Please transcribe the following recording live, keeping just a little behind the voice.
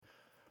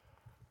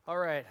All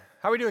right.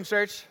 How are we doing,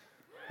 church?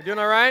 We doing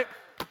all right?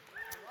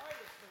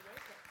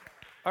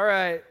 All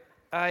right.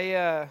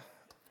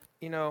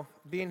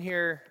 Being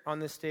here on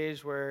this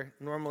stage where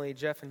normally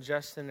Jeff and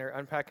Justin are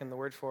unpacking the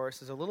word for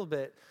us is a little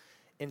bit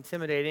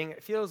intimidating.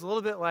 It feels a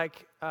little bit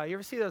like, you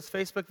ever see those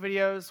Facebook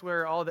videos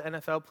where all the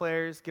NFL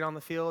players get on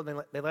the field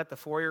and they let the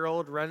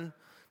 4-year-old run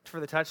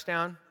for the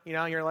touchdown? You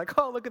know, and you're like,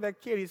 oh, look at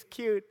that kid. He's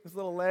cute. His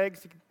little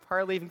legs. He can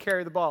hardly even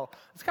carry the ball.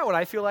 That's kind of what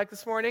I feel like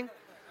this morning,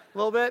 a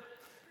little bit.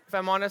 If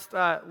I'm honest,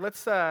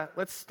 let's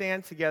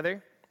stand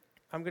together.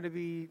 I'm going to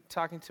be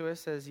talking to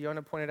us, as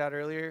Yona pointed out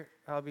earlier.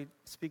 I'll be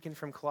speaking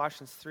from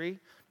Colossians 3.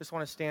 Just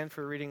want to stand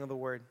for a reading of the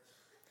word.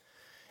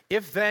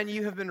 If then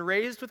you have been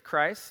raised with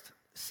Christ,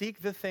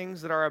 seek the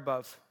things that are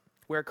above,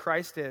 where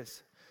Christ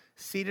is,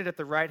 seated at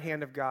the right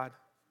hand of God.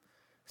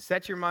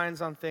 Set your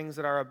minds on things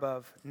that are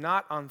above,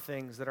 not on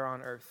things that are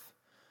on earth.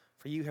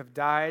 For you have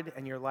died,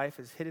 and your life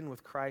is hidden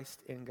with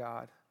Christ in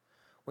God.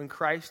 When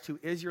Christ, who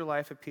is your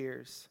life,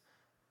 appears,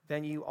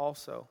 then you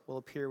also will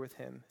appear with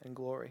him in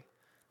glory.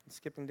 And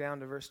skipping down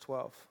to verse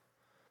 12.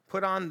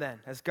 Put on then,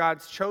 as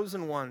God's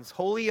chosen ones,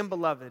 holy and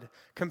beloved,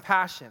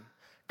 compassion,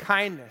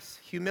 kindness,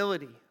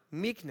 humility,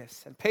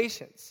 meekness, and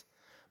patience,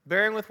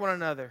 bearing with one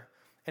another.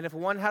 And if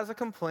one has a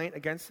complaint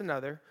against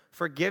another,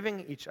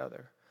 forgiving each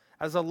other,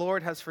 as the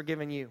Lord has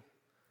forgiven you,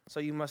 so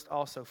you must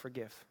also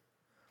forgive.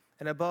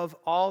 And above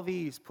all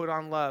these, put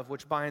on love,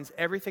 which binds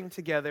everything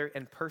together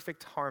in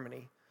perfect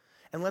harmony.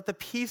 And let the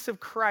peace of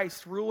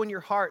Christ rule in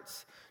your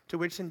hearts, to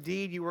which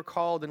indeed you were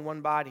called in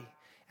one body,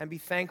 and be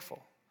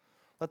thankful.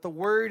 Let the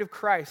word of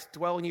Christ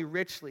dwell in you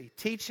richly,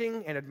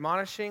 teaching and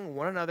admonishing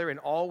one another in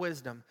all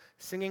wisdom,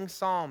 singing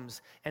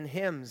psalms and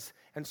hymns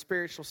and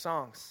spiritual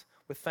songs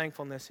with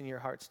thankfulness in your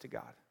hearts to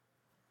God.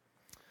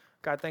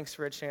 God, thanks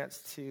for a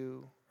chance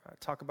to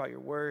talk about your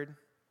word,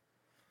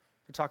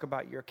 to talk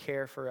about your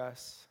care for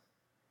us,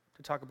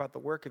 to talk about the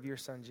work of your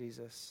son,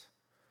 Jesus,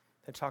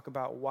 and talk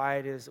about why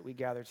it is that we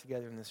gather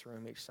together in this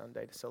room each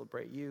Sunday to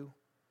celebrate you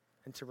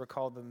and to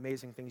recall the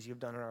amazing things you've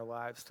done in our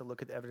lives, to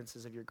look at the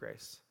evidences of your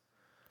grace.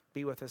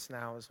 Be with us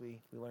now as we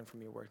learn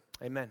from your word.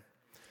 Amen.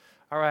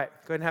 All right,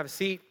 go ahead and have a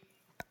seat.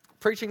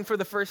 Preaching for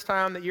the first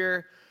time that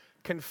you're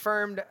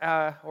confirmed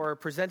or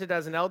presented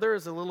as an elder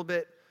is a little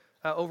bit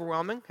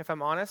overwhelming, if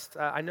I'm honest.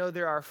 I know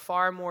there are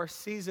far more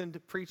seasoned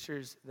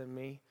preachers than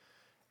me,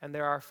 and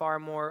there are far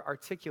more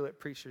articulate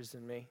preachers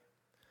than me.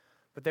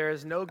 But there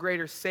is no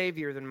greater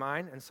Savior than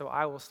mine, and so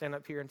I will stand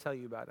up here and tell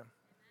you about him.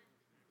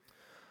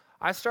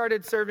 I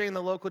started serving in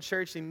the local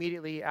church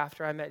immediately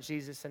after I met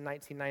Jesus in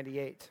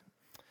 1998.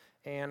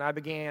 And I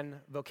began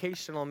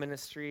vocational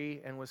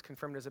ministry and was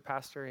confirmed as a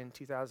pastor in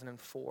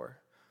 2004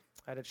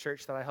 at a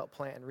church that I helped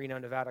plant in Reno,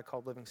 Nevada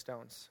called Living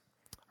Stones.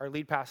 Our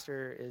lead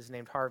pastor is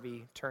named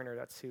Harvey Turner.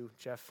 That's who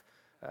Jeff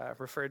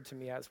referred to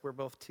me as. We're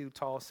both two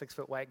tall,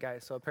 6-foot white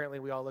guys, so apparently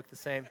we all look the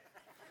same.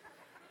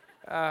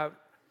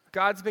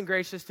 God's been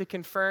gracious to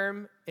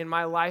confirm in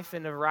my life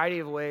in a variety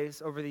of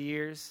ways over the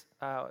years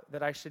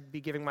that I should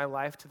be giving my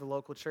life to the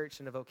local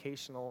church in a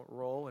vocational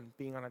role and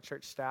being on a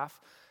church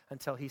staff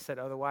until he said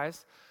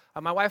otherwise.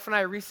 My wife and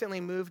I recently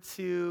moved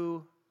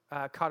to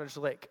Cottage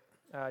Lake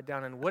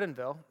down in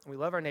Woodinville. We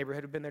love our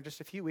neighborhood. We've been there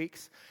just a few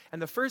weeks. And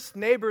the first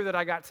neighbor that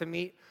I got to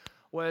meet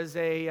was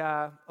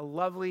a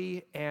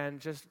lovely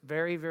and just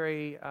very,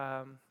 very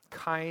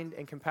kind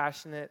and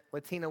compassionate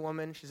Latina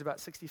woman. She's about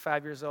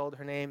 65 years old.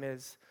 Her name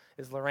is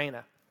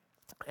Lorena.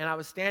 And I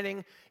was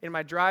standing in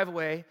my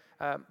driveway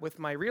with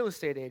my real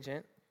estate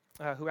agent,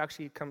 who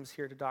actually comes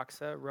here to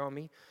Doxa,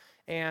 Romy.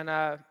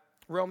 And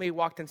Romy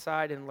walked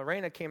inside, and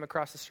Lorena came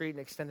across the street and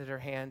extended her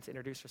hand to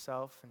introduce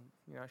herself. And,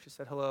 she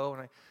said hello,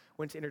 and I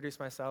went to introduce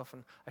myself,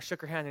 and I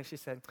shook her hand, and she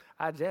said,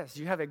 Jess,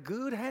 you have a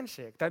good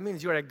handshake. That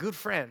means you're a good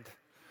friend.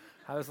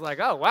 I was like,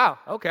 oh, wow,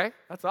 okay,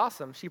 that's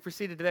awesome. She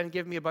proceeded to then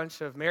give me a bunch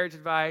of marriage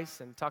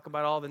advice and talk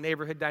about all the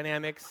neighborhood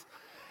dynamics.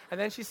 And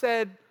then she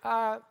said,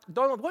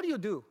 Donald, what do you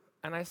do?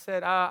 And I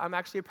said, I'm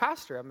actually a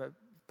pastor. I'm a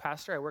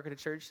pastor. I work at a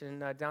church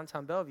in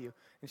downtown Bellevue.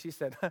 And she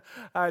said,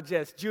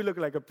 Jess, you look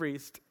like a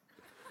priest.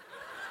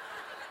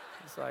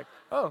 It's like,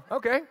 oh,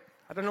 okay.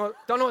 I don't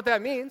know what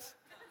that means,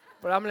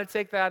 but I'm going to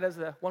take that as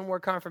one more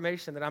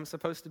confirmation that I'm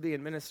supposed to be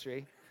in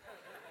ministry.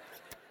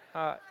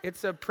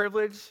 It's a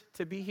privilege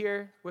to be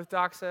here with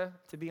Doxa,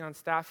 to be on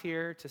staff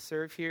here, to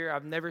serve here.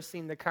 I've never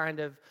seen the kind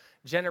of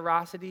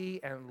generosity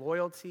and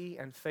loyalty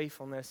and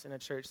faithfulness in a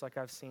church like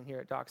I've seen here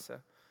at Doxa.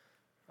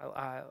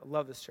 I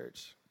love this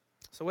church.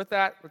 So with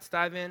that, let's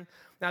dive in.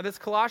 Now, this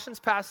Colossians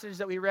passage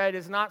that we read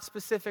is not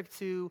specific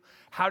to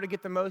how to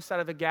get the most out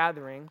of a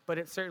gathering, but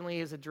it certainly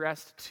is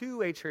addressed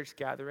to a church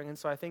gathering, and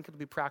so I think it'll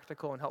be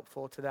practical and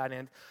helpful to that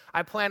end.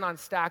 I plan on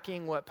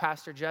stacking what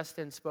Pastor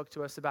Justin spoke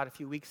to us about a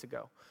few weeks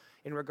ago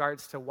in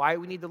regards to why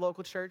we need the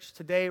local church.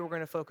 Today, we're going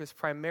to focus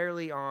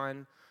primarily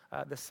on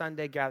the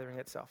Sunday gathering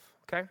itself,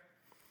 okay?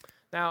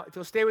 Now, if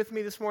you'll stay with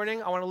me this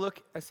morning, I want to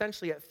look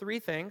essentially at three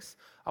things.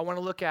 I want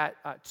to look at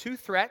 2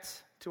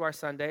 threats to our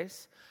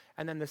Sundays,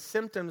 and then the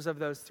symptoms of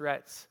those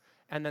threats,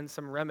 and then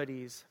some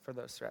remedies for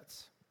those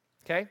threats.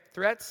 Okay?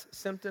 Threats,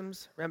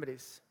 symptoms,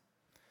 remedies.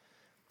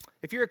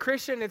 If you're a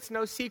Christian, it's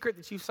no secret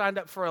that you've signed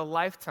up for a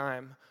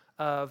lifetime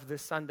of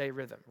this Sunday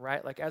rhythm,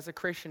 right? Like as a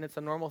Christian, it's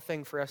a normal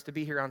thing for us to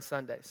be here on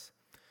Sundays.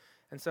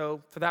 And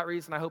so for that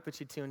reason, I hope that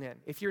you tune in.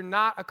 If you're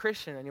not a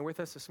Christian and you're with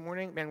us this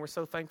morning, man, we're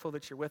so thankful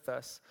that you're with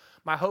us.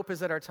 My hope is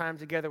that our time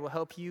together will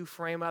help you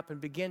frame up and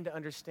begin to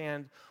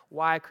understand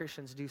why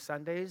Christians do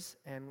Sundays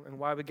and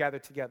why we gather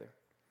together.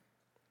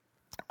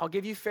 I'll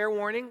give you fair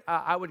warning.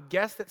 I would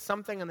guess that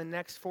something in the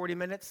next 40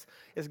 minutes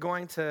is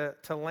going to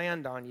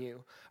land on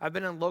you. I've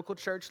been in local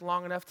church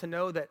long enough to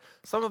know that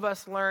some of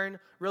us learn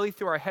really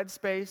through our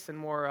headspace and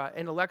more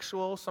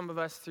intellectual, some of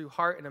us through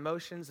heart and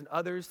emotions, and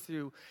others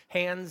through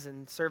hands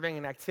and serving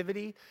and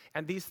activity.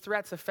 And these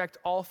threats affect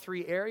all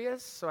three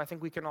areas, so I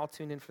think we can all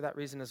tune in for that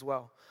reason as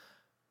well.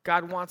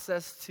 God wants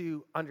us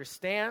to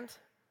understand,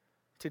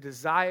 to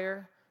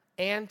desire,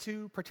 and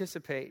to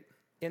participate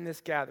in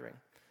this gathering.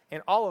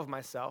 And all of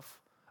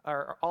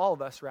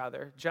us,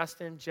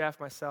 Justin, Jeff,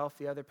 myself,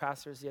 the other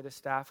pastors, the other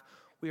staff,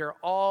 we are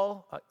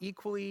all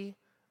equally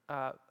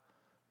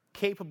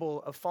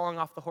capable of falling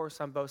off the horse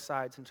on both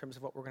sides in terms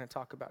of what we're going to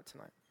talk about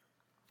tonight.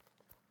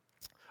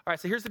 All right,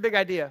 so here's the big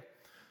idea.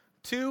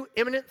 2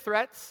 imminent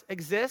threats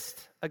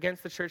exist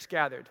against the church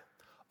gathered: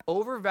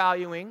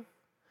 overvaluing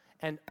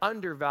and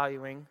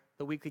undervaluing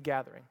the weekly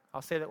gathering.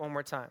 I'll say that one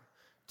more time.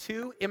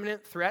 2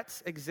 imminent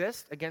threats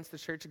exist against the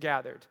church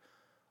gathered: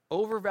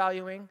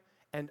 overvaluing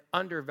and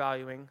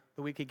undervaluing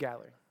the weekly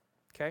gathering,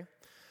 okay?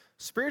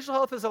 Spiritual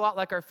health is a lot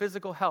like our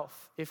physical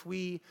health. If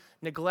we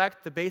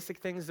neglect the basic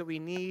things that we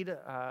need,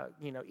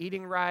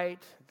 eating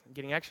right,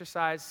 getting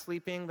exercise,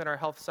 sleeping, then our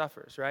health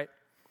suffers, right?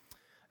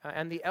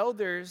 And the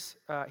elders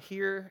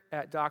here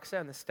at Doxa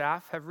and the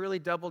staff have really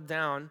doubled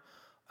down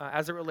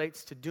as it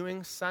relates to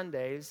doing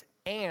Sundays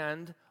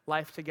and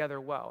life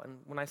together well. And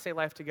when I say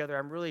life together,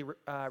 I'm really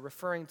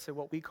referring to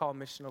what we call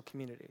missional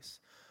communities.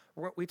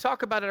 We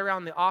talk about it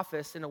around the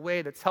office in a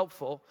way that's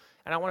helpful,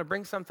 and I want to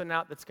bring something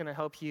out that's going to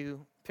help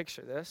you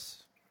picture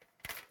this.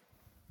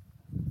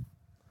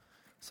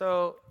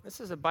 So this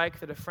is a bike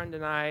that a friend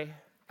and I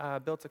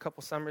built a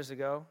couple summers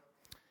ago,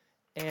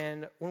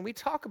 and when we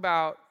talk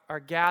about our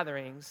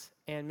gatherings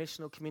and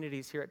missional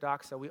communities here at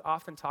Doxa, we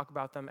often talk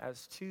about them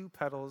as 2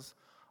 pedals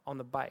on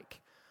the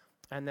bike,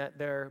 and that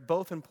they're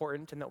both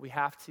important and that we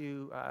have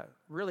to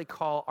really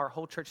call our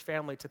whole church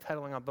family to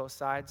pedaling on both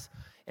sides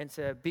and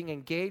to being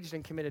engaged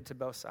and committed to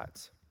both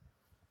sides.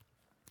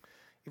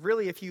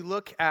 Really, if you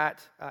look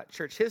at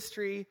church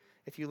history,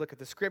 if you look at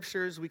the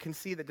scriptures, we can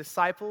see that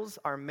disciples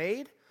are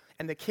made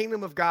and the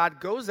kingdom of God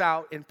goes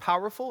out in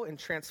powerful and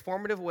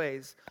transformative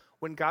ways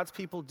when God's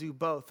people do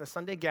both a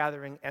Sunday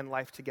gathering and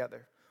life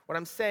together. What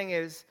I'm saying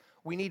is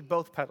we need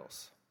both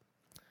pedals.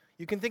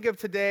 You can think of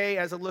today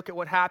as a look at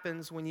what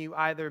happens when you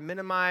either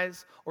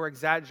minimize or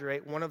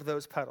exaggerate one of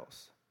those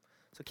pedals.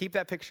 So keep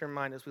that picture in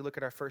mind as we look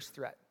at our first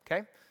threat,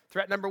 okay?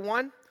 Threat number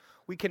 1,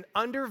 we can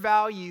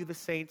undervalue the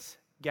saints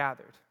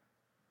gathered.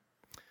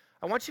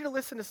 I want you to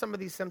listen to some of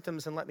these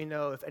symptoms and let me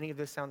know if any of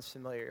this sounds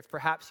familiar, if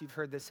perhaps you've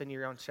heard this in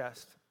your own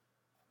chest.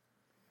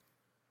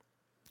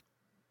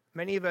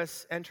 Many of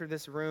us enter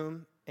this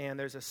room and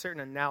there's a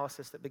certain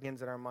analysis that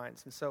begins in our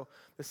minds. And so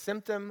the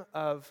symptom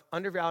of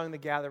undervaluing the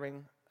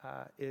gathering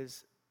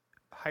is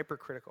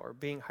hypercritical or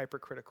being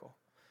hypercritical.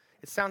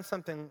 It sounds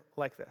something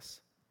like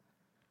this.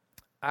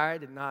 I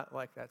did not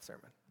like that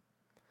sermon.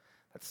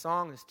 That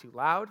song is too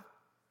loud.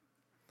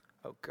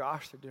 Oh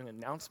gosh, they're doing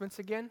announcements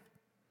again.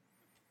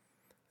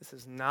 This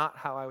is not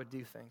how I would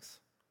do things.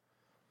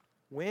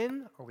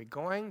 When are we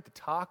going to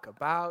talk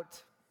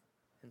about,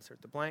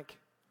 insert the blank,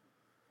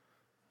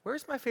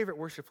 where's my favorite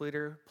worship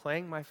leader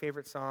playing my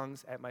favorite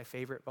songs at my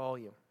favorite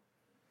volume?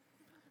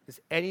 Does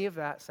any of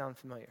that sound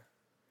familiar?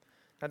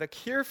 Now, the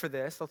cure for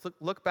this, let's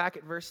look back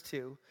at verse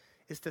 2,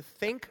 is to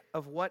think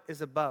of what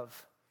is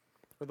above.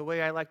 Or the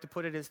way I like to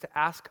put it is to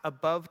ask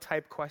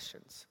above-type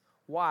questions.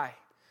 Why?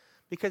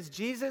 Because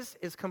Jesus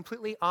is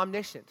completely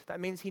omniscient.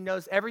 That means he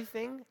knows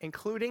everything,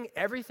 including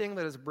everything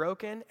that is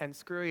broken and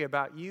screwy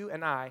about you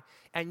and I,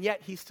 and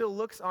yet he still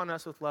looks on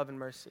us with love and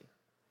mercy.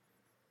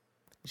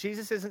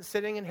 Jesus isn't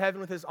sitting in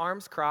heaven with his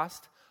arms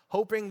crossed,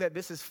 hoping that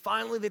this is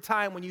finally the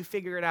time when you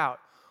figure it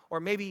out. Or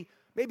maybe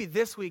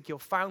this week you'll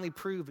finally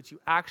prove that you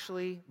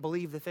actually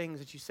believe the things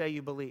that you say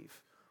you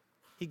believe.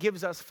 He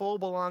gives us full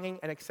belonging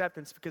and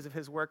acceptance because of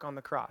his work on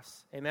the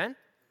cross. Amen?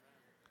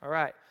 All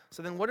right.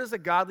 So then what is the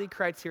godly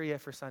criteria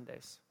for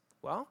Sundays?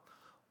 Well,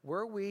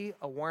 were we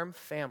a warm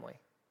family?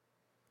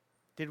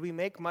 Did we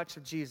make much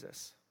of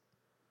Jesus?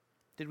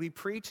 Did we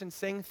preach and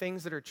sing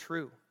things that are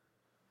true?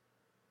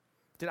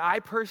 Did I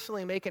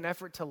personally make an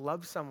effort to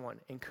love someone,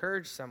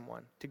 encourage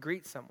someone, to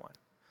greet someone?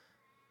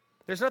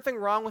 There's nothing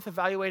wrong with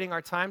evaluating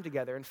our time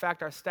together. In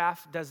fact, our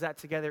staff does that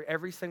together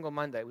every single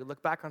Monday. We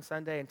look back on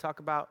Sunday and talk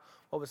about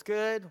what was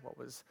good, what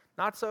was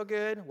not so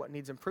good, what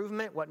needs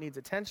improvement, what needs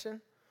attention.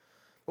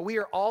 But we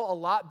are all a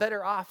lot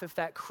better off if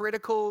that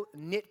critical,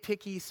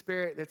 nitpicky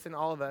spirit that's in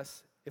all of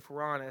us, if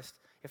we're honest,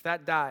 if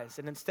that dies.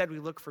 And instead we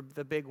look for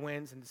the big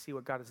wins and to see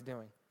what God is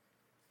doing.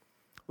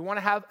 We want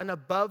to have an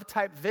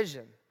above-type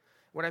vision.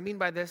 What I mean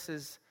by this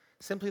is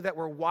Simply that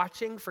we're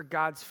watching for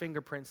God's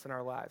fingerprints in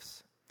our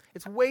lives.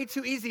 It's way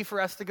too easy for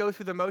us to go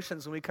through the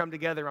motions when we come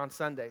together on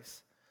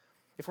Sundays.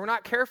 If we're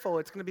not careful,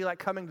 it's going to be like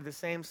coming to the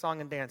same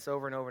song and dance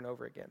over and over and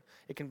over again.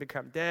 It can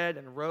become dead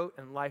and rote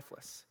and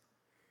lifeless.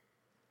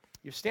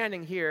 You're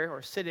standing here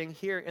or sitting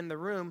here in the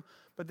room,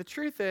 but the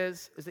truth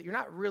is that you're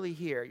not really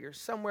here. You're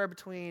somewhere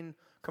between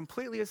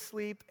completely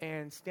asleep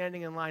and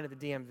standing in line at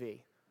the DMV.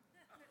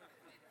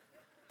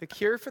 The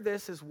cure for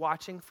this is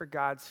watching for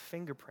God's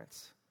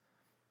fingerprints.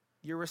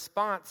 Your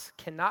response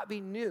cannot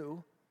be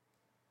new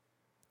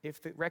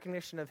if the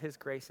recognition of his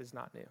grace is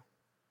not new.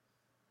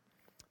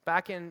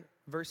 Back in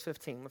verse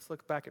 15, let's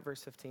look back at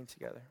verse 15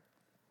 together.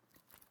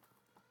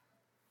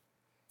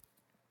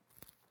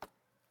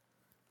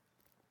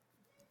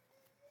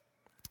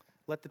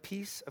 Let the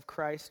peace of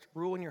Christ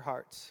rule in your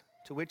hearts,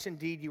 to which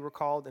indeed you were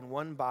called in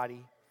one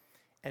body,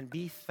 and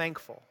be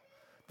thankful.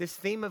 This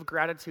theme of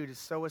gratitude is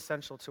so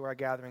essential to our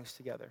gatherings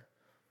together.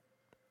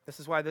 This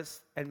is why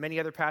this and many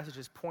other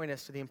passages point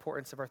us to the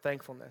importance of our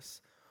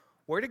thankfulness.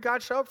 Where did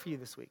God show up for you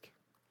this week?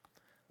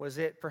 Was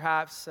it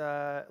perhaps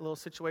a little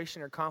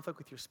situation or conflict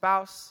with your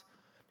spouse?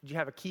 Did you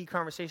have a key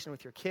conversation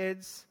with your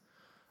kids?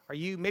 Are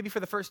you, maybe for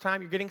the first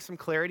time, you're getting some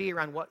clarity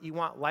around what you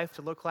want life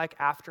to look like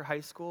after high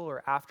school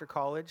or after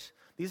college?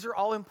 These are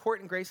all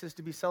important graces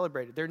to be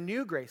celebrated. They're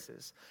new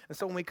graces. And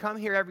so when we come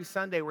here every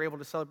Sunday, we're able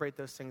to celebrate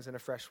those things in a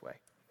fresh way.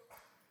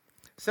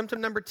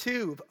 Symptom number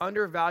 2 of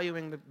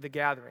undervaluing the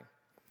gathering.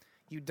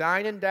 You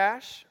dine and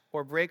dash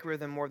or break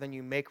rhythm more than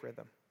you make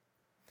rhythm.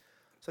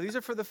 So these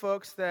are for the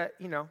folks that,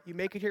 you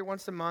make it here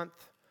once a month.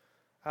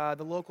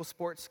 The local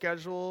sports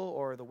schedule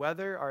or the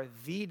weather are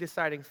the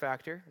deciding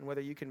factor in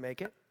whether you can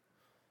make it.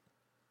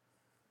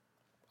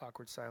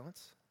 Awkward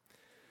silence.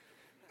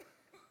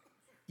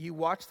 You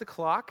watch the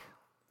clock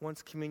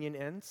once communion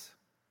ends.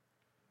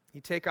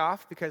 You take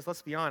off because,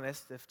 let's be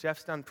honest, if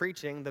Jeff's done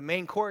preaching, the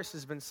main course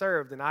has been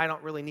served and I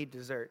don't really need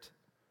dessert.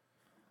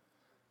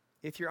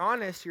 If you're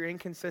honest, you're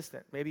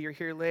inconsistent. Maybe you're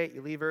here late,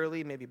 you leave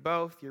early, maybe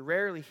both. You're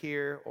rarely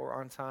here or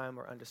on time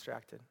or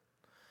undistracted.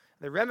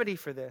 The remedy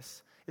for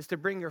this is to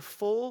bring your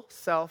full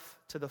self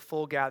to the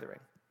full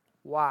gathering.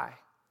 Why?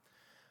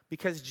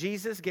 Because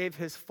Jesus gave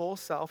his full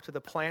self to the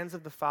plans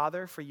of the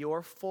Father for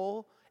your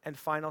full and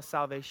final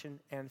salvation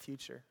and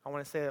future. I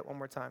want to say that one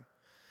more time.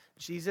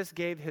 Jesus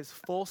gave his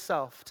full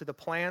self to the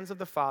plans of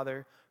the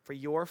Father for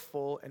your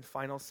full and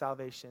final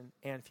salvation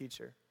and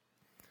future.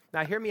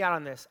 Now, hear me out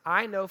on this.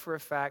 I know for a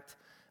fact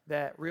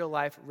that real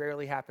life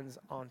rarely happens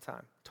on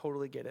time.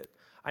 Totally get it.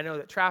 I know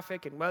that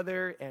traffic and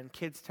weather and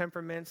kids'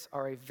 temperaments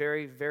are a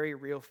very, very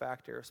real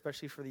factor,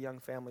 especially for the young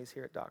families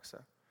here at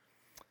Doxa.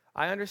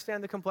 I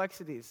understand the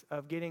complexities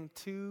of getting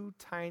 2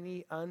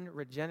 tiny,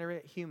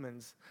 unregenerate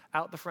humans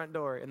out the front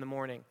door in the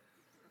morning.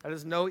 That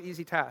is no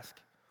easy task.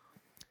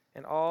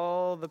 And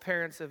all the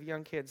parents of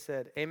young kids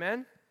said,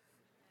 amen?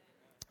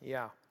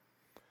 Yeah.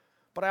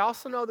 But I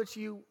also know that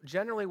you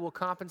generally will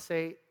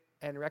compensate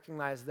and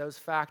recognize those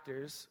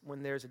factors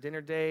when there's a dinner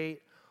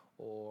date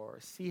or a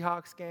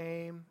Seahawks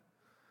game.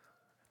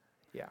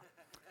 Yeah.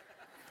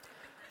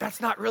 That's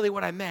not really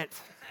what I meant.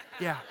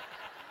 Yeah.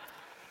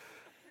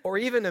 Or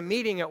even a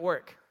meeting at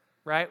work,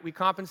 right? We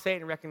compensate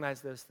and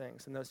recognize those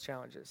things and those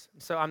challenges.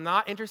 So I'm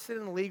not interested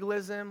in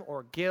legalism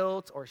or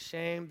guilt or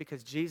shame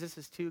because Jesus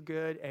is too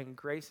good and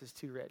grace is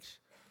too rich.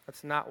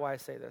 That's not why I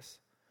say this.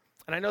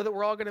 And I know that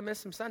we're all going to miss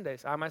some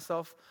Sundays. I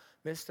myself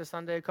missed a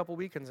Sunday a couple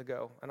weekends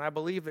ago, and I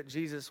believe that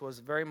Jesus was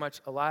very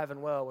much alive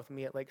and well with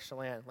me at Lake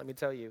Chelan, let me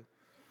tell you.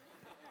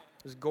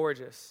 It was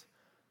gorgeous.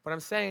 What I'm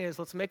saying is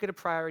let's make it a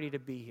priority to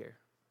be here.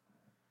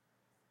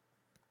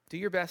 Do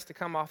your best to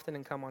come often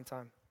and come on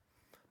time.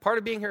 Part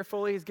of being here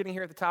fully is getting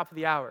here at the top of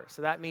the hour.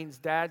 So that means,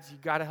 dads, you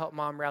got to help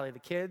mom rally the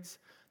kids.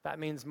 That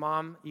means,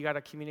 mom, you got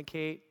to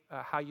communicate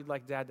how you'd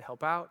like dad to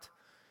help out.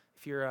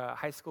 If you're a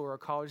high school or a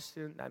college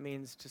student, that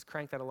means just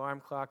crank that alarm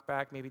clock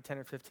back maybe 10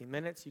 or 15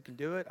 minutes. You can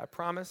do it, I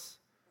promise.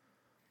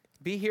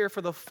 Be here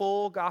for the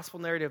full gospel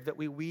narrative that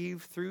we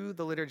weave through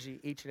the liturgy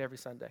each and every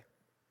Sunday.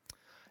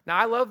 Now,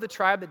 I love the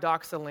tribe that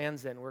Doxa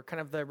lands in. We're kind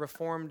of the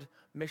Reformed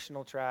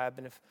missional tribe,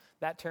 and if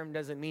that term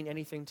doesn't mean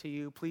anything to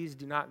you, please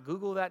do not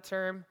Google that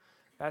term.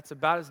 That's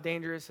about as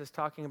dangerous as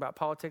talking about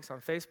politics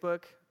on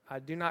Facebook. I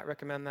do not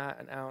recommend that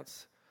an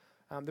ounce.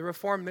 The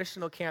Reformed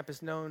missional camp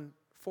is known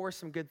for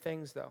some good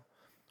things, though.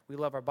 We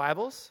love our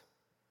Bibles.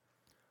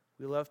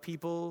 We love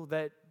people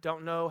that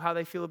don't know how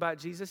they feel about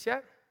Jesus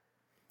yet.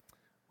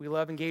 We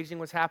love engaging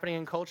what's happening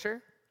in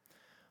culture.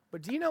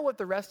 But do you know what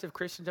the rest of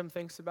Christendom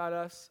thinks about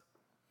us?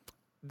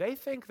 They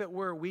think that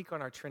we're weak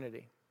on our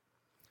Trinity.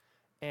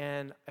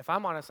 And if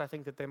I'm honest, I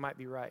think that they might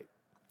be right.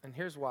 And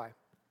here's why.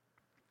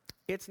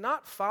 It's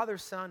not Father,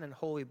 Son, and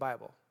Holy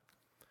Bible.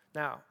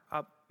 Now,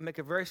 I'll make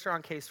a very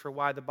strong case for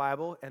why the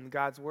Bible and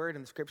God's Word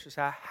and the Scriptures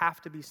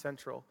have to be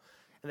central,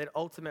 and that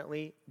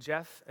ultimately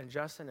Jeff and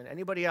Justin and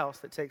anybody else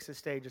that takes the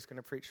stage is going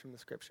to preach from the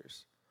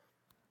Scriptures.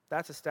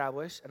 That's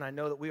established, and I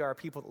know that we are a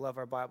people that love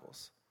our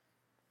Bibles.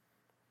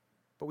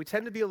 But we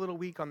tend to be a little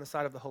weak on the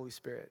side of the Holy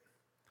Spirit.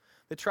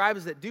 The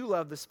tribes that do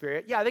love the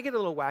Spirit, yeah, they get a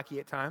little wacky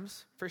at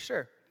times, for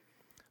sure.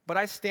 But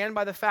I stand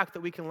by the fact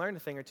that we can learn a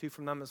thing or two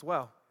from them as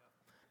well.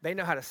 They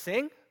know how to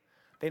sing.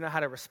 They know how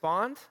to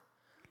respond.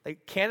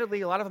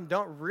 Candidly, a lot of them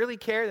don't really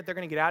care that they're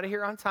going to get out of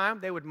here on time.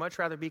 They would much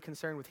rather be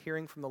concerned with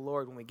hearing from the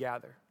Lord when we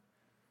gather.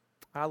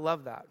 I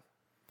love that.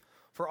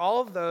 For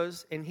all of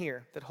those in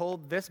here that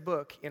hold this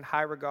book in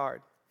high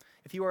regard,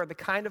 if you are the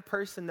kind of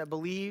person that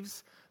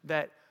believes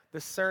that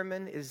the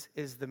sermon is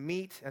the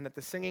meat and that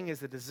the singing is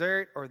the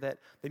dessert, or that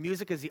the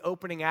music is the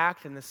opening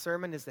act and the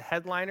sermon is the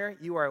headliner,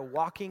 you are a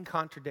walking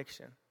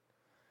contradiction.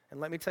 And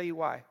let me tell you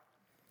why.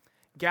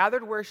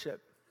 Gathered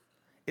worship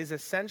is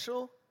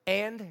essential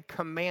and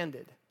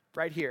commanded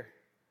right here.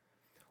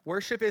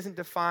 Worship isn't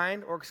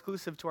defined or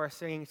exclusive to our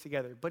singing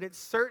together, but it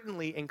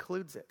certainly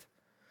includes it.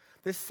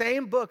 The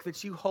same book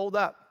that you hold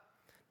up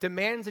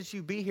demands that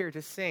you be here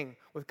to sing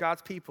with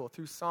God's people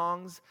through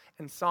songs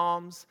and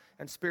psalms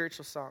and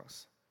spiritual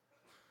songs.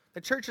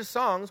 The church's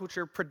songs, which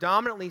are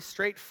predominantly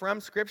straight from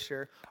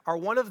Scripture, are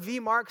one of the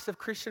marks of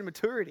Christian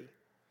maturity.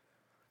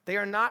 They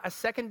are not a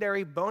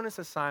secondary bonus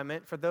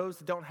assignment for those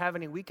that don't have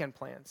any weekend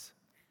plans.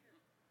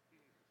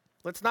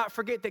 Let's not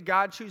forget that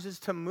God chooses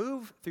to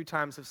move through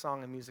times of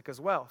song and music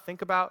as well.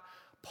 Think about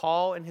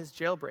Paul and his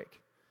jailbreak.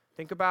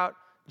 Think about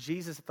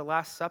Jesus at the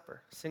Last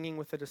Supper, singing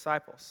with the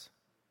disciples.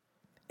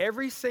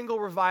 Every single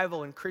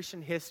revival in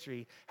Christian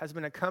history has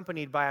been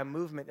accompanied by a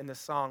movement in the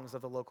songs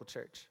of the local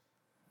church.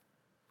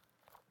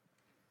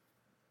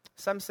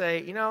 Some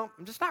say, I'm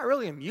just not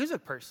really a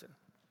music person.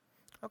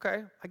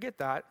 Okay, I get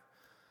that.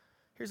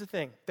 Here's the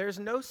thing. There's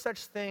no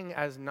such thing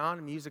as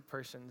non-music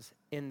persons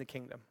in the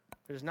kingdom.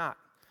 There's not.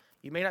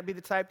 You may not be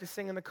the type to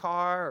sing in the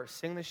car or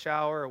sing in the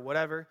shower or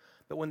whatever,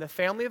 but when the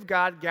family of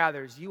God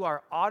gathers, you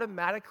are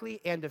automatically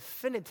and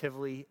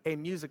definitively a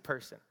music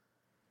person.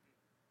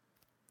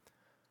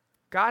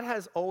 God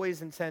has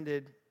always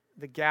intended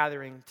the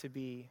gathering to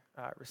be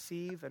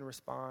receive and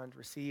respond,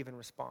 receive and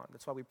respond.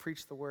 That's why we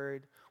preach the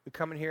word. We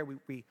come in here,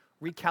 we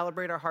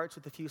recalibrate our hearts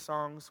with a few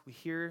songs. We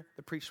hear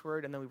the preached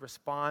word, and then we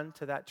respond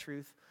to that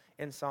truth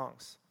in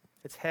songs.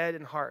 It's head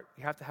and heart.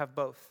 You have to have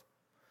both.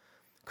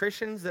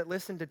 Christians that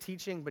listen to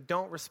teaching but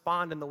don't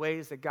respond in the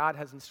ways that God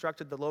has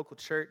instructed the local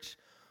church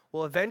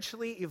will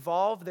eventually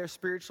evolve their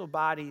spiritual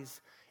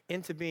bodies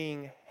into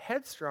being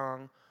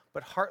headstrong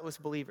but heartless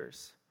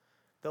believers.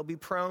 They'll be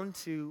prone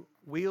to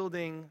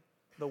wielding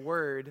the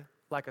word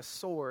like a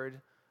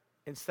sword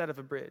instead of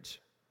a bridge.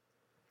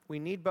 We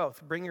need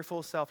both. Bring your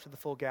full self to the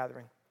full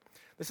gathering.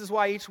 This is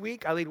why each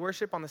week I lead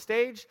worship on the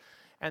stage,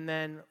 and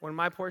then when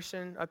my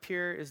portion up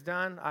here is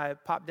done, I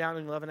pop down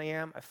at 11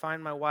 a.m., I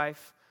find my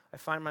wife, I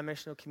find my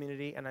missional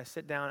community, and I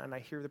sit down and I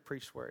hear the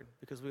preached word,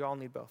 because we all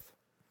need both.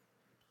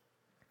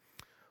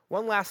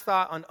 One last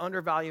thought on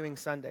undervaluing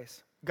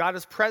Sundays. God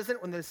is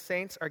present when the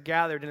saints are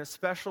gathered in a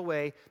special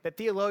way that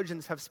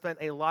theologians have spent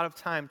a lot of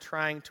time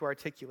trying to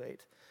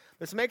articulate.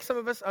 This makes some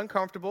of us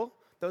uncomfortable,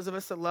 those of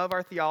us that love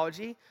our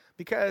theology,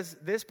 because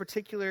this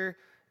particular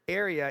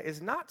area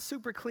is not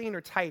super clean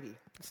or tidy.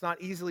 It's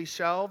not easily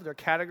shelved or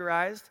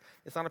categorized.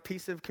 It's not a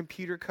piece of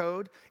computer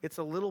code. It's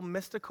a little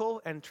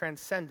mystical and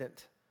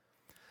transcendent.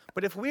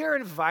 But if we are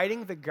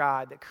inviting the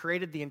God that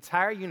created the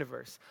entire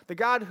universe, the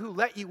God who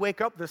let you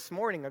wake up this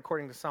morning,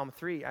 according to Psalm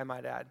 3, I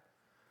might add,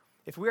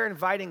 if we are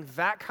inviting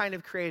that kind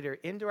of creator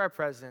into our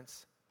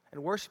presence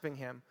and worshiping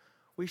him,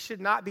 we should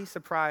not be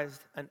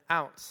surprised an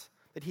ounce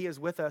that he is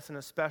with us in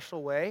a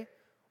special way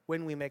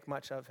when we make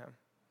much of him.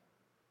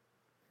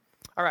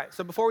 All right,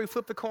 so before we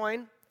flip the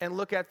coin and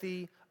look at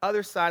the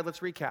other side, let's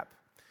recap.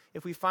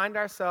 If we find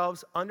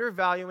ourselves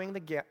undervaluing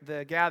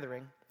the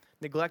gathering,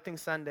 neglecting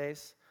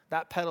Sundays,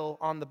 that pedal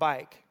on the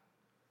bike,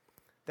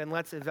 then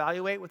let's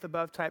evaluate with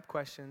above-type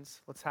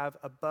questions. Let's have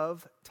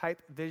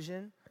above-type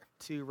vision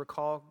to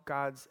recall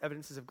God's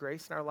evidences of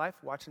grace in our life,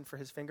 watching for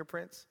his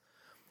fingerprints.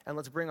 And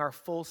let's bring our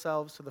full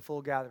selves to the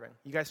full gathering.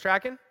 You guys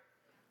tracking?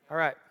 All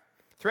right.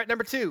 Threat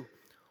number 2,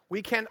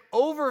 we can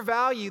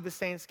overvalue the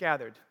saints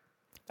gathered.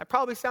 That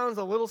probably sounds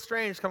a little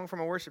strange coming from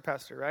a worship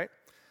pastor, right?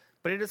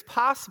 But it is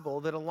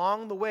possible that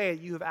along the way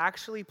you have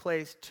actually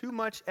placed too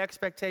much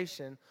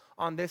expectation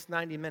on this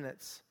 90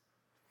 minutes.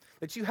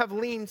 That you have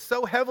leaned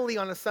so heavily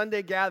on a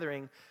Sunday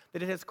gathering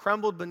that it has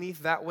crumbled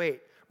beneath that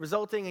weight,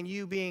 resulting in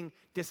you being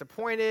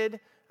disappointed,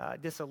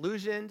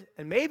 disillusioned,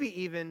 and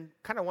maybe even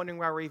kind of wondering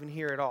why we're even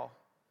here at all.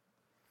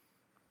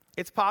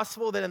 It's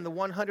possible that in the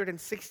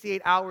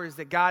 168 hours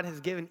that God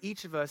has given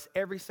each of us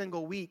every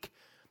single week,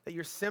 that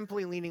you're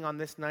simply leaning on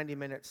this 90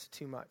 minutes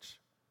too much.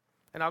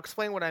 And I'll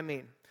explain what I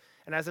mean.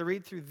 And as I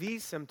read through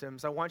these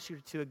symptoms, I want you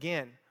to,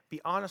 again,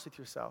 be honest with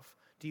yourself.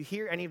 Do you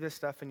hear any of this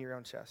stuff in your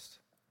own chest?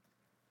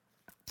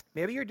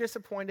 Maybe you're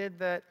disappointed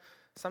that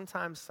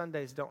sometimes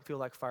Sundays don't feel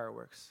like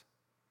fireworks.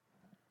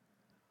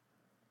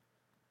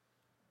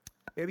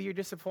 Maybe you're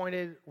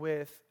disappointed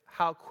with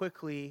how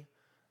quickly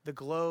the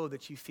glow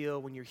that you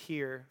feel when you're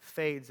here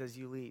fades as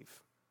you leave.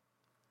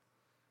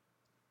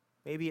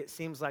 Maybe it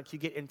seems like you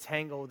get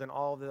entangled in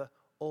all the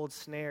old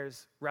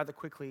snares rather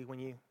quickly when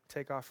you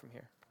take off from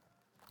here.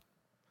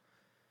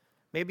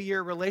 Maybe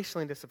you're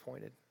relationally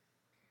disappointed.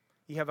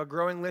 You have a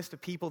growing list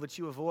of people that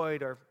you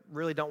avoid or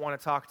really don't want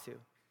to talk to.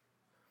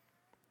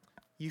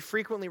 You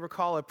frequently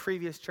recall a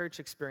previous church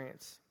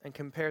experience and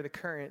compare the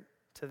current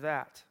to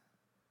that.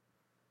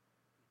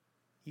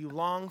 You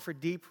long for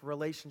deep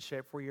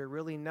relationship where you're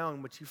really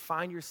known, but you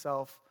find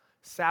yourself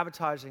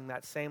sabotaging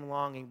that same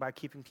longing by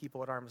keeping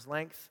people at arm's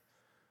length,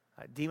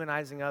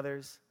 demonizing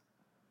others,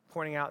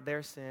 pointing out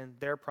their sin,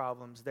 their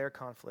problems, their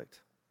conflict.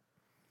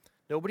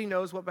 Nobody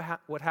knows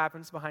what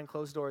happens behind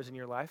closed doors in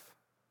your life.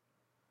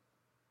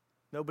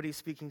 Nobody's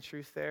speaking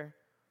truth there.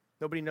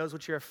 Nobody knows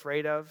what you're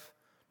afraid of.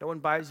 No one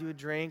buys you a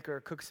drink or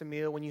cooks a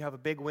meal when you have a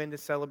big win to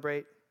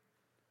celebrate.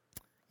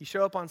 You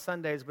show up on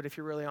Sundays, but if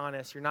you're really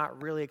honest, you're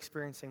not really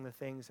experiencing the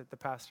things that the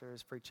pastor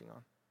is preaching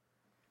on.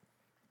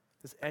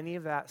 Does any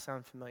of that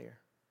sound familiar?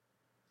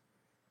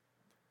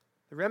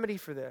 The remedy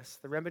for this,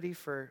 the remedy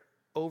for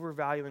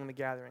overvaluing the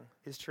gathering,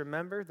 is to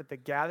remember that the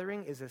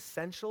gathering is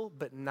essential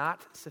but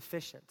not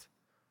sufficient.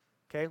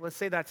 Okay, let's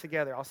say that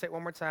together. I'll say it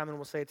one more time and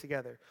we'll say it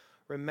together.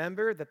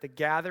 Remember that the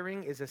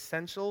gathering is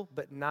essential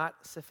but not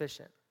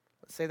sufficient.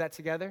 Let's say that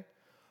together.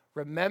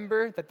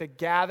 Remember that the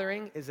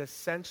gathering is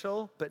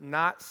essential but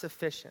not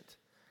sufficient.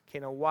 Okay,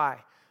 now why?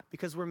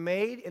 Because we're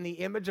made in the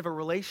image of a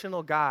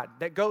relational God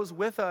that goes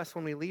with us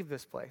when we leave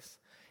this place.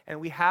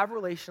 And we have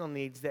relational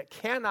needs that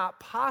cannot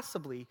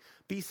possibly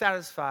be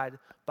satisfied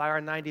by our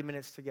 90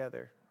 minutes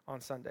together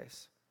on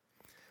Sundays.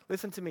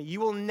 Listen to me. You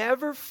will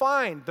never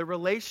find the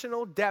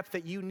relational depth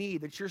that you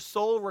need, that your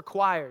soul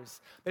requires,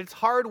 that it's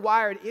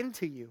hardwired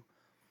into you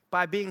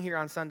by being here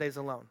on Sundays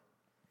alone.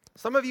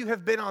 Some of you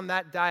have been on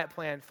that diet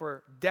plan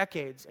for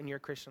decades in your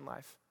Christian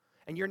life,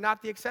 and you're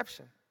not the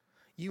exception.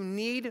 You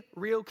need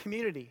real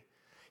community.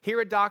 Here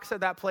at Doxa,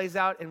 that plays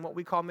out in what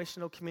we call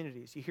missional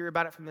communities. You hear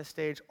about it from this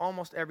stage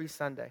almost every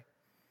Sunday.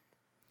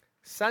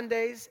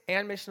 Sundays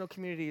and missional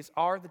communities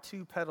are the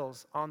two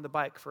pedals on the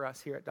bike for us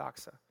here at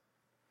Doxa.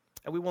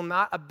 And we will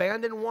not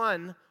abandon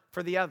one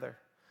for the other.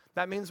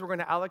 That means we're going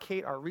to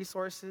allocate our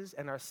resources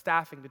and our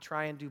staffing to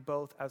try and do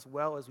both as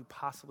well as we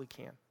possibly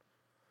can.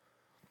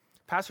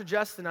 Pastor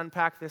Justin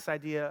unpacked this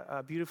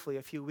idea beautifully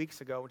a few weeks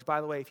ago, which, by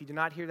the way, if you did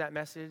not hear that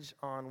message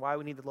on why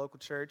we need the local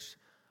church,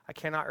 I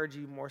cannot urge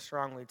you more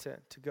strongly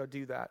to go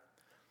do that.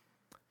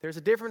 There's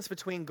a difference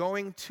between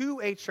going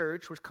to a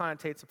church, which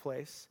connotates a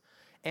place,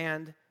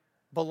 and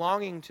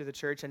belonging to the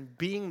church and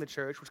being the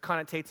church, which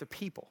connotates a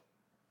people.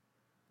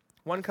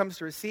 One comes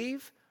to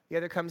receive, the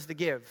other comes to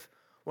give.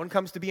 One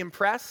comes to be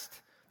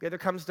impressed, the other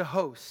comes to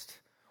host.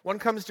 One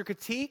comes to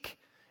critique,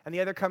 and the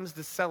other comes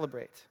to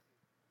celebrate.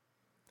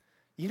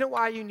 You know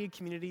why you need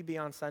community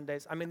beyond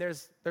Sundays? I mean,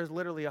 there's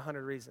literally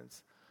 100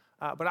 reasons.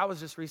 But I was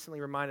just recently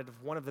reminded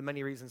of one of the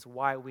many reasons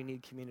why we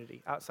need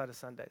community outside of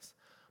Sundays.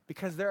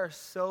 Because there are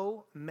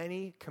so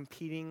many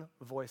competing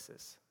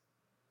voices.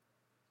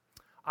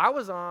 I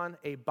was on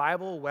a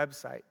Bible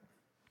website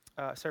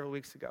several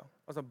weeks ago.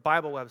 I was on a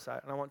Bible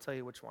website, and I won't tell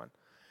you which one.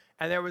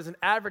 And there was an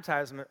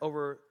advertisement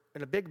over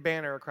in a big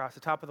banner across the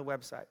top of the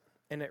website.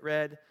 And it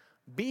read,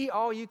 "Be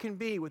all you can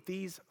be with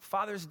these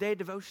Father's Day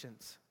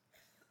devotions.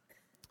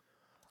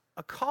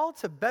 A call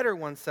to better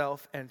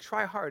oneself and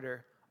try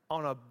harder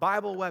on a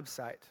Bible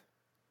website."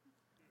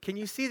 Can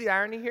you see the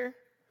irony here?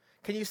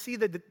 Can you see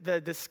the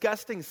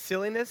disgusting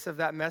silliness of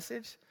that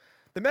message?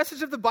 The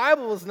message of the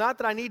Bible is not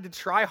that I need to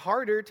try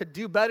harder to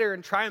do better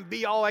and try and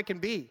be all I can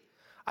be.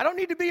 I don't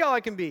need to be all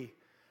I can be.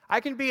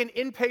 I can be an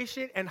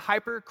impatient and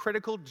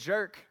hypercritical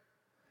jerk.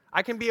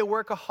 I can be a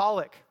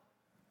workaholic.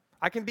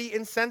 I can be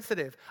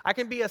insensitive. I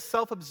can be a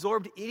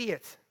self-absorbed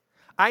idiot.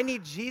 I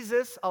need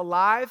Jesus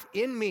alive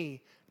in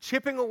me,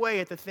 chipping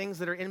away at the things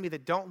that are in me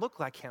that don't look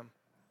like him.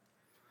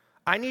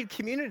 I need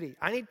community.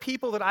 I need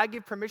people that I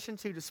give permission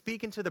to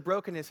speak into the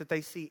brokenness that they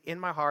see in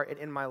my heart and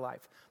in my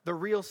life. The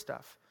real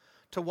stuff.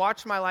 To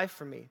watch my life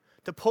for me.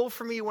 To pull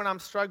for me when I'm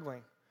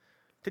struggling.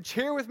 To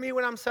cheer with me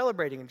when I'm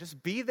celebrating. And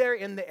just be there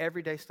in the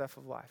everyday stuff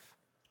of life.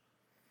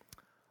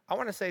 I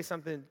want to say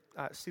something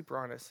super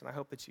honest, and I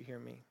hope that you hear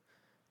me.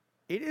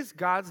 It is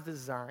God's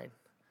design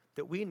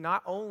that we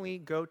not only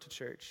go to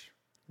church,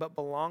 but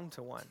belong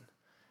to one.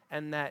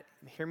 And that,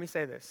 hear me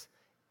say this,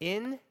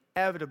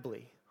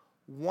 inevitably,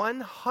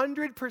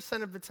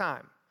 100% of the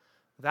time,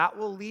 that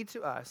will lead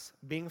to us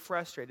being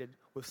frustrated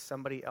with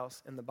somebody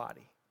else in the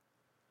body.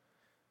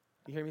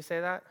 You hear me say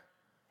that?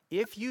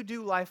 If you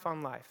do life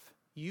on life,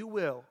 you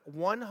will,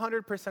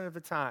 100% of the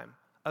time,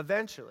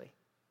 eventually,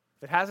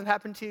 if it hasn't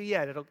happened to you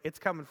yet, it's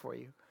coming for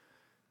you.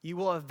 You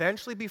will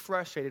eventually be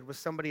frustrated with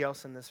somebody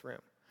else in this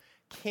room.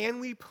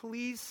 Can we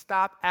please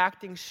stop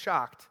acting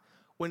shocked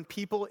when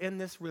people in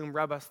this room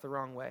rub us the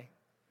wrong way?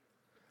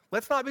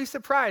 Let's not be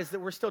surprised that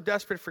we're still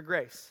desperate for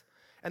grace.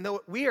 And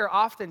though we are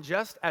often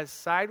just as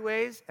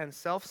sideways and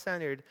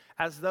self-centered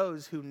as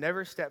those who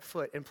never step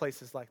foot in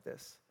places like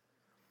this.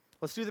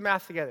 Let's do the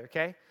math together,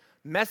 okay?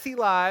 Messy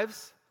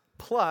lives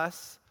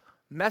plus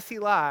messy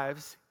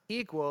lives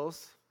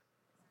equals,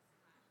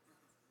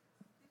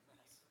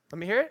 let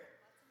me hear it?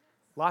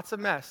 Lots of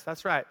mess,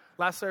 that's right.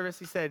 Last service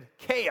he said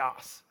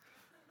chaos.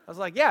 I was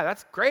like, yeah,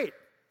 that's great.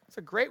 That's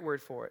a great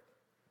word for it.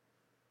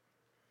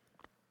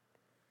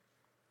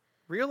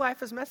 Real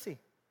life is messy.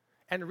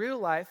 And real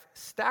life,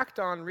 stacked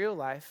on real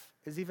life,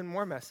 is even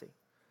more messy.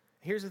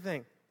 Here's the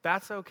thing.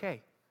 That's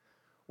okay.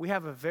 We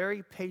have a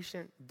very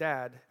patient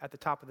dad at the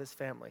top of this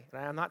family.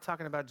 And I'm not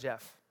talking about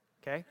Jeff,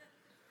 okay?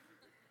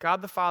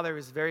 God the Father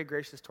is very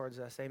gracious towards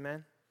us,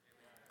 amen?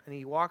 And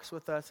he walks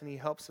with us and he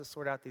helps us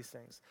sort out these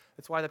things.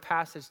 That's why the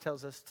passage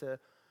tells us to,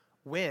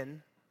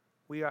 when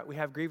we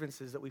have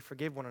grievances, that we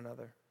forgive one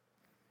another.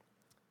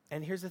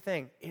 And here's the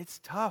thing. It's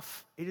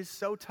tough. It is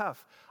so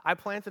tough. I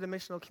planted a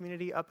missional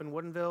community up in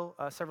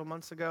Woodinville several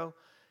months ago,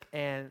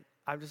 and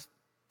I'm just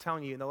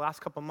telling you, in the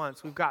last couple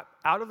months, we've got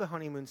out of the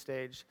honeymoon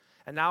stage,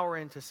 and now we're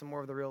into some more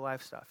of the real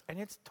life stuff. And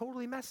it's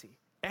totally messy,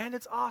 and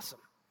it's awesome.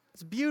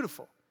 It's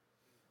beautiful.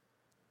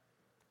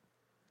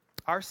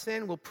 Our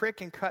sin will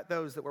prick and cut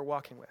those that we're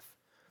walking with.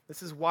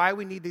 This is why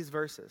we need these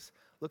verses.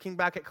 Looking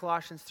back at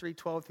Colossians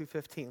 3:12 through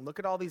 15, look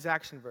at all these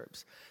action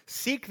verbs.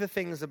 Seek the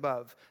things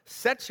above.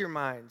 Set your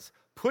minds.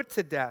 Put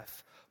to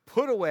death.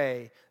 Put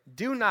away.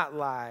 Do not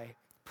lie.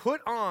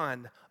 Put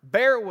on.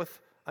 Bear with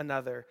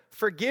another.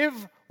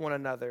 Forgive one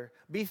another.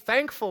 Be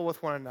thankful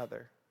with one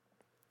another.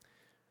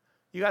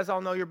 You guys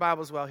all know your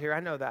Bibles well here. I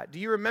know that. Do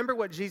you remember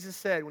what Jesus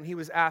said when he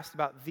was asked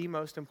about the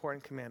most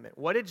important commandment?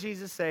 What did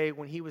Jesus say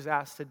when he was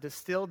asked to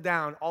distill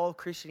down all of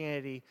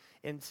Christianity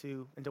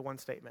into one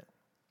statement?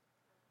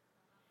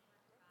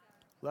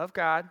 Love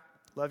God,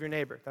 love your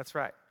neighbor. That's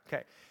right.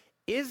 Okay.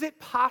 Is it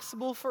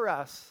possible for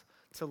us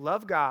to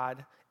love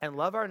God and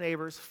love our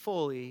neighbors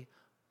fully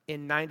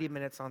in 90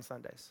 minutes on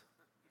Sundays?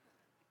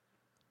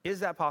 Is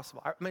that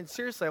possible? I mean,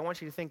 seriously, I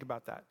want you to think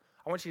about that.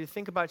 I want you to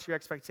think about your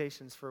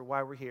expectations for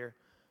why we're here.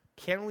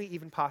 Can we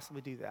even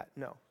possibly do that?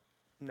 No,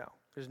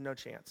 there's no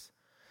chance.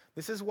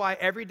 This is why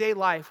everyday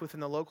life within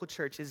the local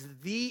church is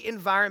the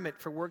environment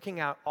for working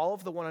out all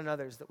of the one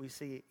another's that we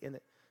see in the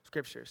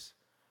scriptures.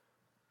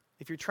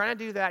 If you're trying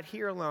to do that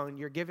here alone,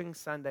 you're giving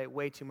Sunday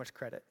way too much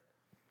credit.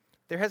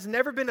 There has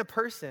never been a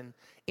person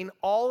in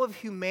all of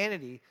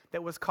humanity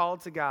that was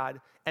called to God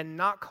and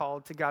not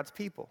called to God's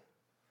people.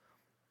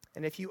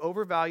 And if you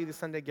overvalue the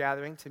Sunday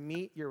gathering to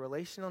meet your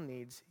relational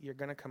needs, you're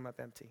going to come up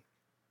empty.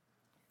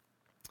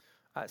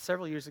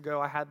 Several years ago,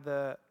 I had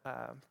the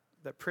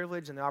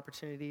privilege and the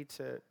opportunity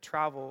to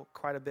travel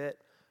quite a bit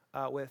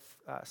with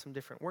some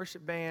different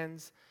worship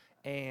bands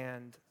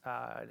and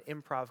an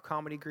improv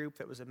comedy group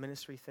that was a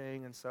ministry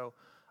thing. And so,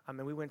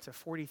 we went to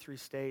 43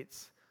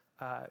 states,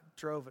 we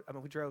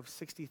drove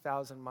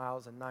 60,000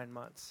 miles in 9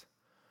 months.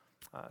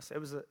 So it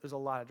was a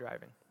lot of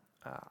driving.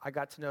 I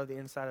got to know the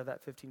inside of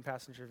that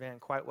 15-passenger van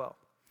quite well.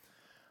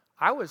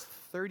 I was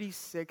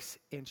 36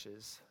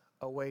 inches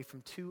away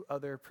from 2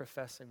 other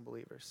professing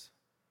believers.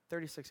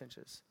 36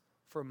 inches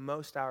for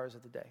most hours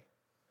of the day.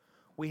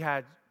 We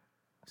had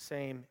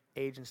same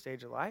age and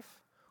stage of life.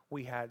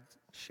 We had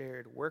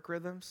shared work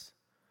rhythms.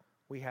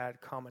 We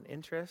had common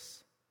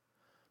interests.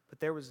 But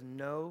there was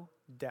no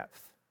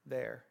depth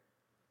there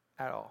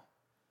at all.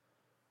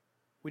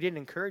 We didn't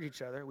encourage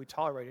each other. We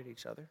tolerated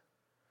each other.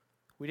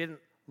 We didn't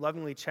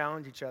lovingly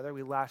challenge each other.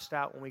 We lashed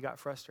out when we got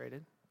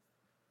frustrated.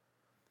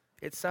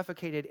 It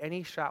suffocated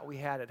any shot we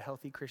had at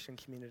healthy Christian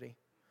community.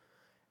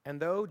 And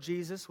though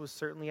Jesus was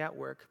certainly at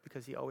work,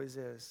 because he always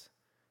is,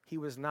 he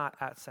was not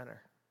at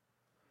center.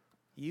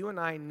 You and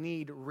I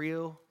need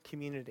real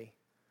community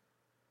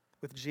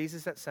with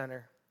Jesus at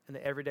center in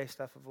the everyday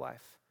stuff of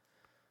life.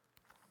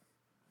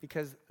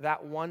 Because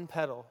that one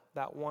pedal,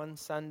 that one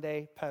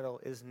Sunday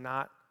pedal is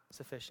not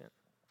sufficient.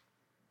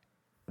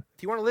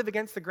 If you want to live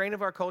against the grain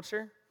of our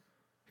culture,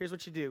 here's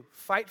what you do.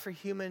 Fight for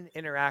human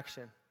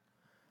interaction.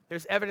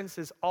 There's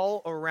evidences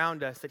all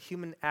around us that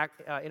human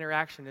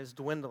interaction is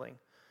dwindling.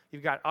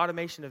 You've got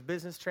automation of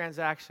business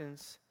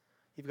transactions.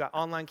 You've got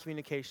online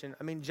communication.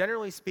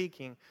 Generally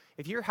speaking,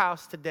 if your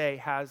house today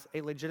has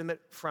a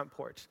legitimate front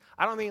porch,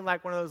 I don't mean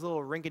like one of those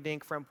little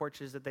rink-a-dink front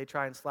porches that they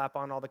try and slap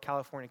on all the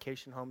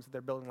Californication homes that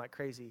they're building like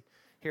crazy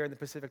here in the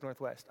Pacific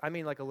Northwest. I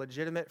mean like a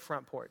legitimate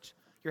front porch.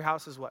 Your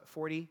house is what,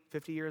 40,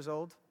 50 years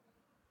old?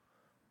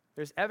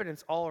 There's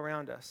evidence all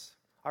around us.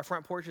 Our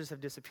front porches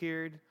have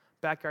disappeared.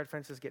 Backyard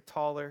fences get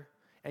taller.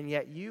 And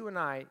yet you and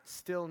I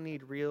still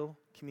need real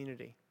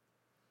community.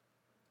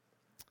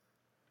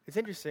 It's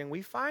interesting.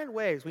 We find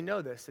ways, we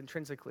know this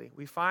intrinsically,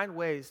 we find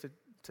ways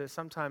to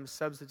sometimes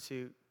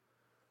substitute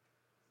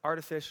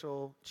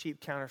artificial, cheap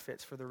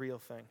counterfeits for the real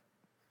thing.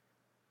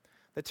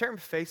 The term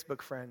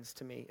Facebook friends,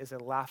 to me, is a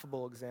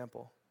laughable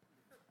example.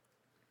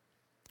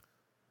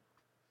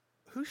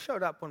 Who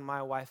showed up when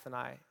my wife and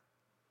I,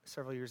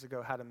 several years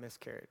ago, had a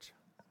miscarriage?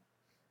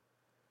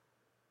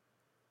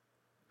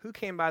 Who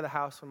came by the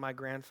house when my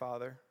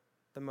grandfather,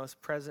 the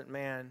most present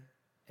man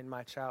in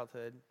my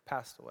childhood,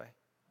 passed away?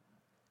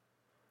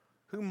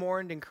 Who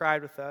mourned and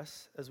cried with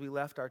us as we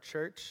left our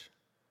church,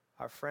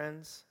 our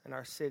friends, and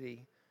our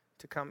city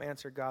to come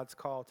answer God's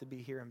call to be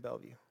here in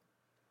Bellevue?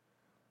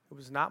 It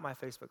was not my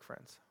Facebook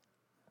friends.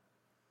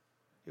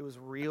 It was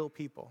real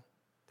people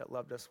that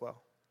loved us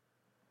well.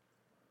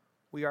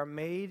 We are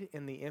made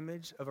in the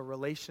image of a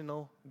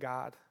relational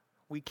God.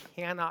 We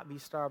cannot be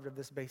starved of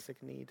this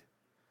basic need.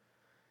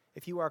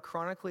 If you are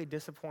chronically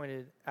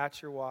disappointed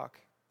at your walk,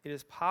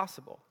 it's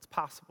possible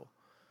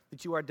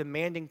that you are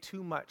demanding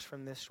too much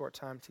from this short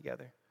time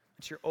together,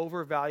 It's you're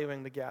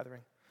overvaluing the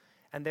gathering.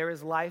 And there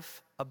is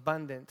life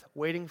abundant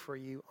waiting for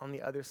you on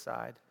the other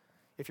side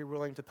if you're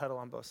willing to pedal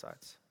on both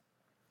sides.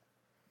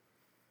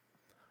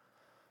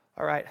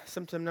 All right,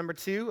 symptom number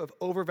 2 of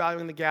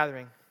overvaluing the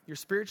gathering. Your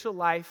spiritual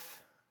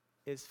life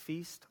is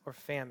feast or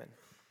famine.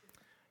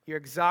 You're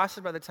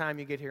exhausted by the time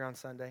you get here on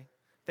Sunday.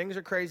 Things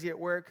are crazy at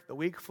work. The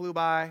week flew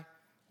by.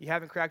 You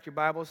haven't cracked your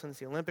Bible since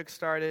the Olympics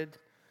started.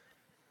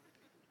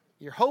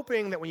 You're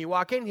hoping that when you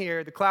walk in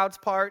here, the clouds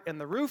part and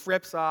the roof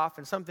rips off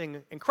and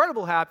something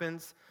incredible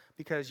happens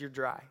because you're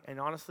dry. And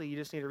honestly, you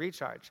just need a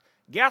recharge.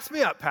 Gas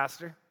me up,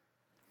 Pastor.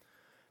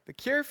 The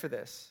cure for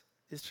this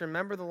is to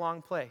remember the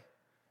long play.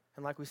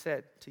 And like we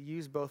said, to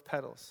use both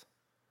pedals.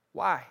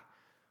 Why?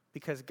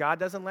 Because God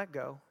doesn't let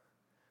go.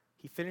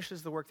 He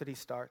finishes the work that he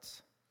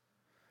starts.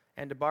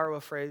 And to borrow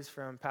a phrase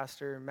from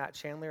Pastor Matt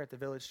Chandler at the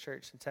Village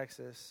Church in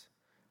Texas,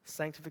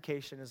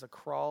 sanctification is a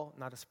crawl,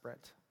 not a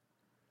sprint.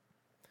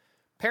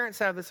 Parents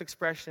have this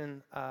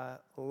expression,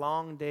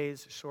 long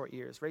days, short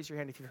years. Raise your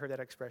hand if you've heard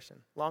that expression.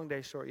 Long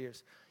days, short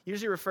years.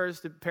 Usually refers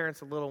to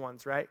parents of little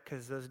ones, right?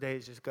 Because those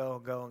days just go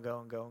and go and go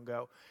and go and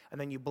go.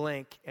 And then you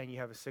blink and you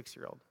have a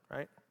 6-year-old,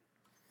 right?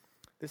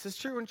 This is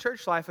true in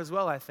church life as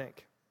well, I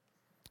think.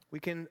 We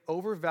can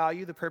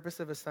overvalue the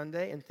purpose of a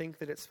Sunday and think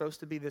that it's supposed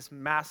to be this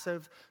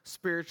massive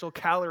spiritual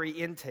calorie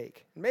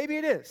intake. Maybe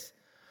it is.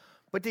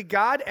 But did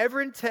God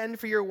ever intend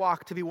for your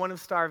walk to be one of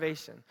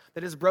starvation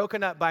that is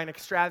broken up by an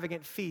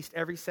extravagant feast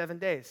every 7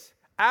 days?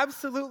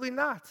 Absolutely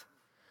not.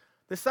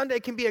 The Sunday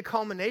can be a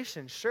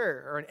culmination,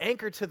 sure, or an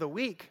anchor to the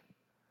week.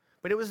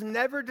 But it was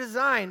never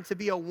designed to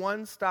be a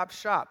one-stop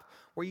shop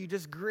where you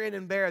just grin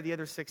and bear the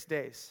other 6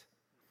 days.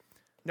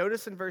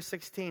 Notice in verse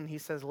 16, he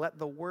says, let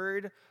the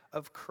word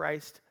of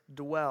Christ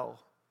dwell.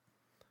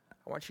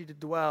 I want you to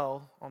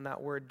dwell on that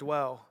word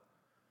dwell.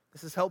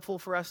 This is helpful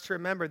for us to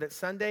remember that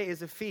Sunday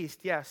is a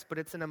feast, yes, but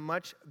it's in a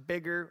much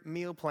bigger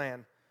meal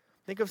plan.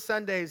 Think of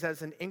Sundays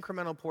as an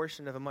incremental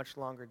portion of a much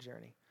longer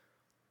journey.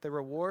 The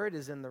reward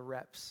is in the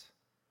reps.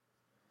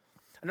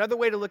 Another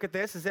way to look at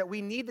this is that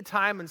we need the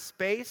time and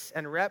space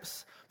and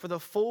reps for the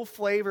full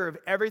flavor of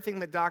everything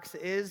that Doxa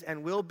is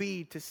and will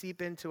be to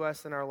seep into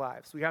us in our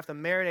lives. We have to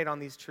marinate on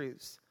these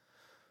truths.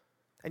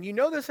 And you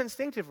know this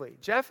instinctively.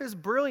 Jeff is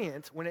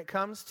brilliant when it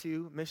comes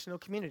to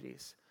missional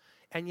communities.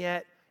 And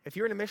yet, if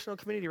you're in a missional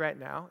community right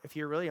now, if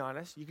you're really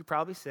honest, you could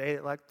probably say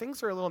that like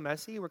things are a little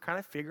messy. We're kind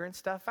of figuring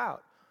stuff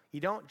out. You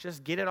don't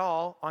just get it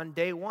all on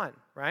day one,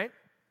 right?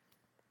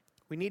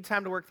 We need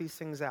time to work these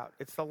things out.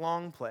 It's the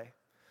long play.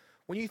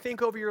 When you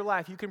think over your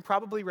life, you can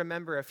probably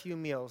remember a few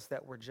meals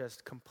that were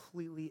just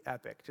completely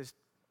epic, just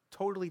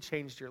totally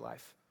changed your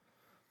life.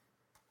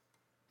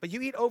 But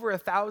you eat over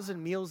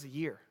 1,000 meals a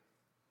year,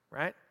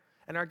 right?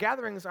 And our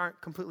gatherings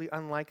aren't completely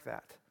unlike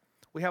that.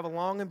 We have a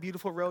long and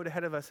beautiful road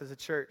ahead of us as a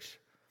church.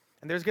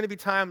 And there's going to be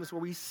times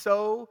where we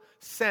so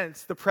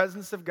sense the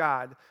presence of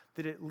God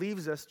that it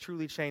leaves us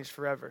truly changed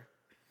forever.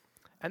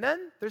 And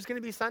then there's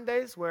going to be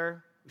Sundays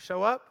where we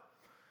show up,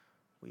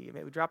 we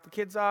maybe drop the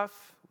kids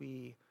off,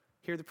 we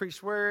hear the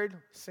preached word,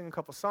 sing a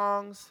couple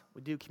songs,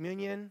 we do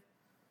communion,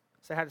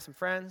 say hi to some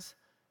friends,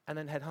 and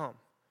then head home.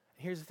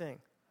 And here's the thing,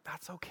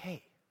 that's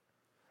okay.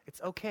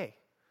 It's okay.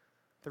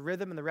 The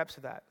rhythm and the reps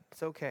of that,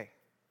 it's okay.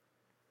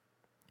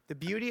 The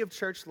beauty of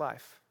church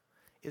life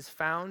is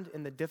found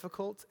in the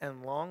difficult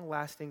and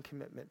long-lasting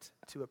commitment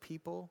to a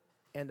people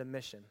and a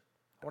mission.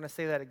 I want to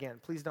say that again.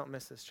 Please don't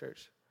miss this,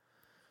 church.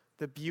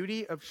 The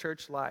beauty of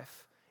church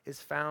life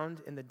is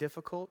found in the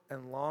difficult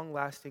and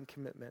long-lasting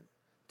commitment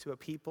to a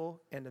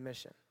people and a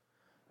mission.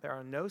 There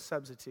are no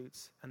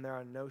substitutes and there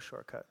are no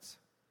shortcuts.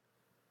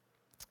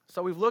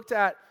 So we've looked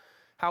at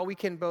how we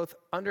can both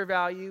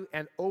undervalue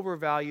and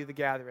overvalue the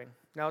gathering.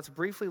 Now let's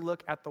briefly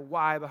look at the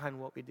why behind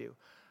what we do.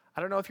 I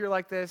don't know if you're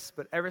like this,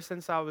 but ever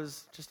since I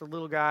was just a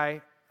little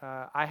guy,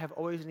 I have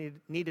always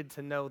needed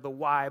to know the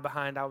why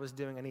behind I was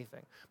doing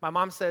anything. My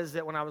mom says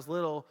that when I was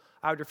little,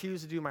 I would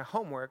refuse to do my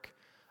homework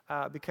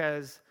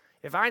because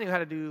if I knew how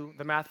to do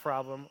the math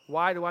problem,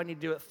 why do I need to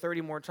do it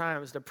 30 more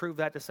times to prove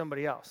that to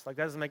somebody else? Like,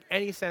 that doesn't make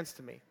any sense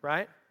to me,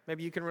 right?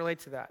 Maybe you can relate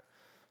to that.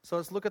 So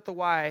let's look at the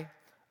why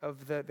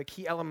of the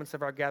key elements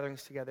of our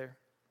gatherings together.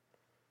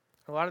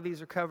 A lot of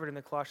these are covered in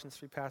the Colossians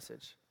 3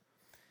 passage.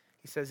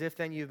 He says, if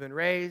then you've been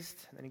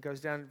raised, and then he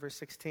goes down to verse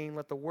 16,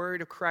 let the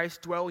word of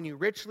Christ dwell in you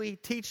richly,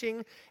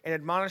 teaching and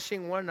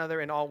admonishing one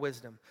another in all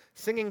wisdom,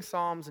 singing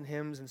psalms and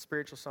hymns and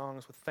spiritual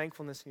songs with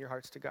thankfulness in your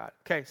hearts to God.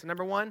 Okay, so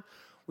number one,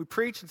 we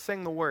preach and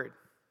sing the word.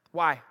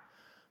 Why?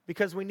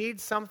 Because we need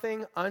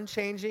something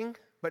unchanging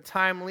but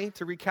timely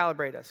to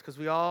recalibrate us, because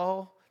we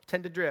all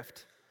tend to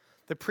drift.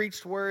 The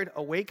preached word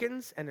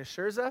awakens and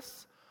assures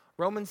us.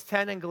 Romans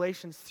 10 and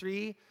Galatians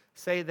 3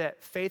 say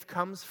that faith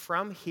comes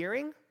from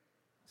hearing.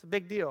 It's a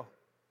big deal.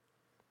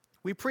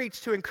 We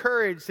preach to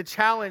encourage, to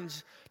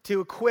challenge,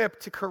 to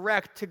equip, to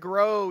correct, to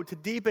grow, to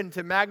deepen,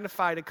 to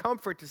magnify, to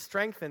comfort, to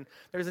strengthen.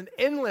 There's an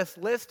endless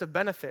list of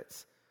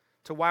benefits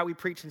to why we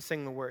preach and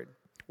sing the word.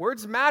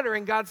 Words matter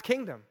in God's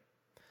kingdom.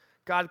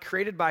 God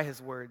created by his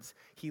words.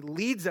 He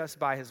leads us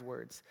by his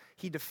words.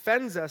 He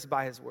defends us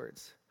by his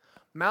words.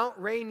 Mount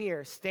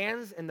Rainier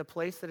stands in the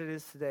place that it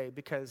is today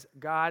because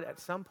God at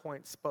some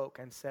point spoke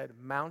and said,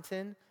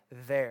 mountain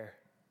there.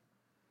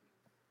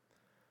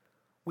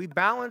 We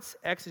balance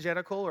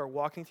exegetical or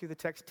walking through the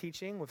text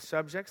teaching with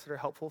subjects that are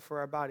helpful for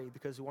our body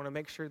because we want to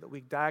make sure that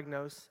we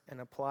diagnose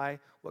and apply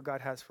what God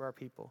has for our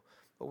people.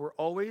 But we're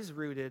always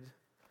rooted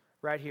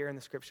right here in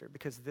the scripture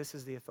because this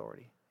is the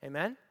authority.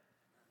 Amen?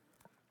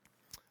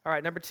 All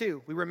right, number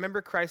 2, we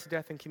remember Christ's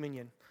death in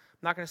communion.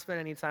 I'm not going to spend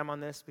any time on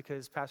this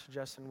because Pastor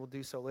Justin will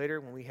do so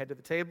later when we head to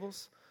the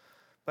tables.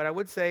 But I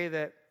would say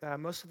that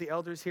most of the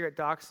elders here at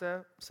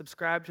Doxa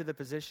subscribe to the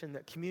position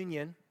that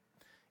communion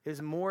is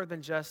more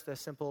than just a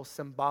simple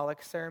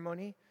symbolic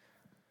ceremony,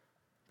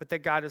 but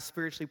that God is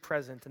spiritually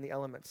present in the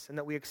elements and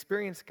that we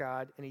experience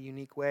God in a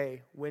unique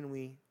way when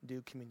we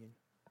do communion.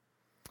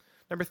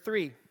 Number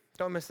 3,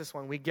 don't miss this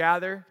one. We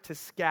gather to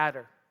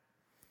scatter.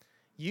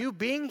 You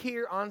being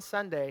here on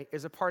Sunday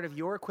is a part of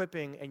your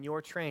equipping and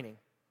your training.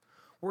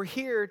 We're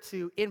here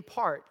to, in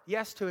part,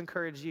 yes, to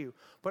encourage you,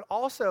 but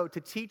also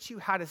to teach you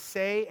how to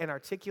say and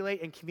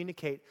articulate and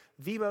communicate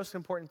the most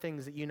important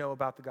things that you know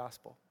about the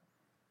gospel.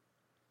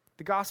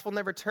 The gospel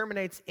never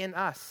terminates in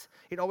us.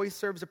 It always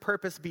serves a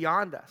purpose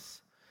beyond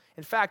us.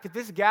 In fact, if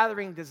this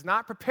gathering does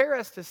not prepare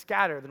us to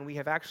scatter, then we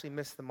have actually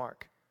missed the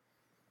mark.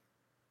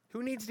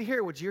 Who needs to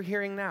hear what you're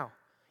hearing now?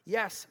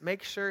 Yes,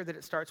 make sure that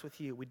it starts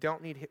with you. We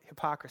don't need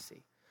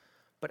hypocrisy.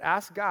 But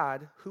ask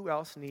God who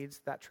else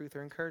needs that truth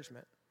or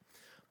encouragement.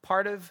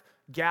 Part of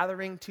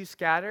gathering to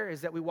scatter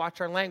is that we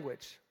watch our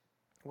language.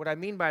 What I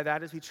mean by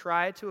that is we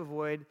try to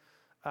avoid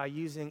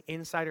using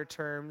insider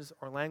terms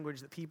or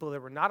language that people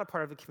that were not a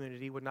part of the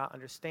community would not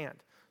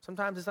understand.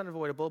 Sometimes it's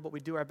unavoidable, but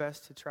we do our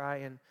best to try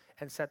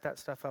and set that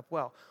stuff up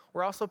well.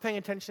 We're also paying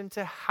attention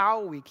to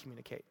how we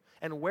communicate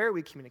and where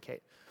we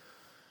communicate.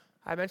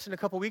 I mentioned a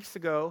couple weeks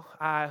ago,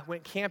 I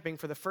went camping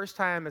for the first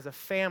time as a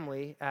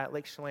family at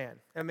Lake Chelan.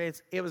 I mean,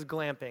 it was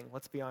glamping,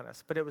 let's be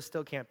honest, but it was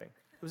still camping.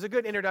 It was a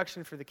good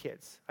introduction for the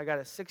kids. I got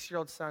a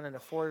 6-year-old son and a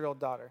 4-year-old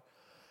daughter.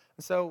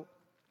 And so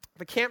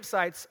the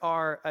campsites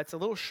it's a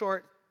little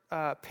short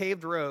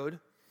paved road,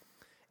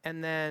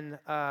 and then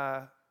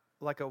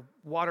like a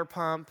water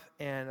pump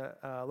and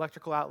an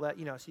electrical outlet,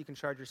 so you can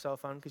charge your cell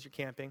phone because you're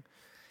camping.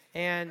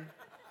 And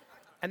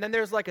then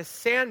there's like a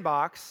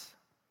sandbox,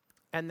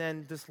 and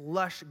then this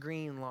lush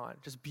green lawn,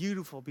 just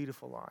beautiful,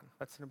 beautiful lawn.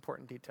 That's an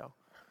important detail.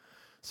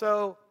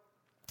 So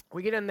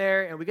we get in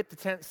there, and we get the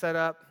tent set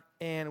up,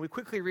 and we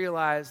quickly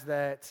realize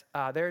that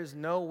there is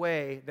no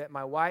way that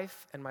my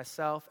wife and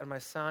myself and my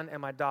son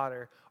and my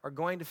daughter are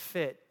going to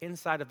fit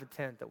inside of the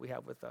tent that we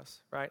have with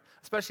us, right?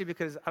 Especially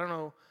because, I don't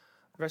know,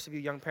 the rest of you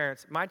young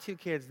parents, my 2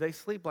 kids, they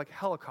sleep like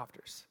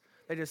helicopters.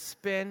 They just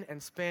spin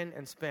and spin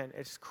and spin.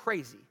 It's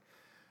crazy.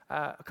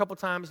 A couple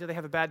times, they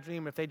have a bad dream,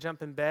 and if they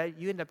jump in bed,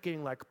 you end up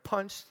getting like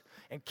punched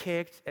and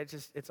kicked.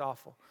 It's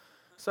awful.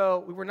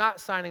 So we were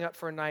not signing up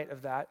for a night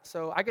of that.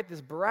 So I get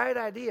this bright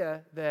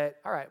idea that,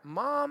 all right,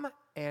 Mom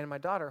and my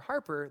daughter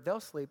Harper,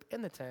 they'll sleep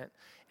in the tent,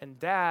 and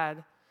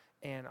Dad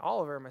and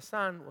Oliver, my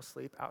son, will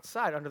sleep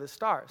outside under the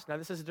stars. Now,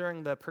 this is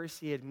during the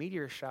Perseid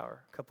meteor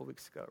shower a couple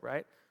weeks ago,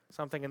 right?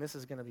 So I'm thinking this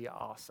is going to be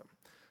awesome.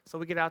 So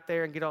we get out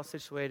there and get all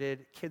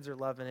situated. Kids are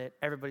loving it.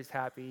 Everybody's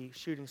happy.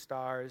 Shooting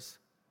stars.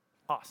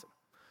 Awesome.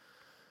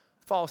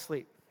 Fall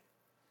asleep.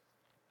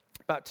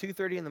 About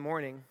 2:30 in the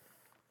morning,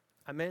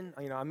 I'm in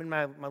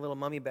my little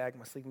mummy bag,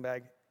 my sleeping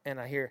bag, and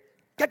I hear,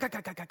 gah, gah,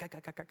 gah, gah, gah, gah,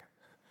 gah, gah.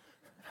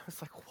 I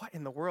was like, what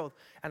in the world?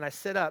 And I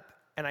sit up,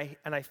 and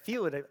I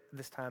feel it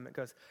this time. It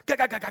goes, gah,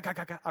 gah, gah, gah,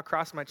 gah, gah,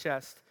 across my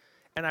chest,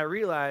 and I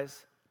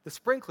realize the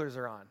sprinklers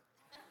are on.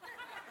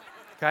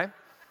 Okay?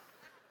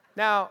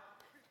 Now,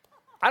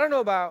 I don't know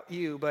about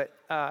you, but,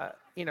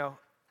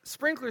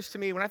 sprinklers to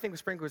me, when I think of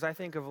sprinklers, I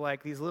think of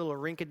like these little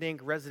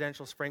rink-a-dink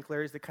residential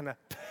sprinklers that kind of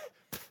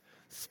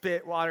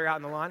spit water out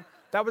in the lawn.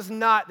 That was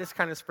not this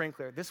kind of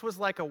sprinkler. This was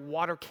like a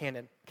water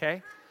cannon,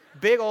 okay?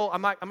 Big old,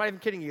 I'm not even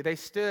kidding you. They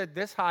stood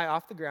this high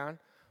off the ground,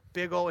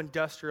 big old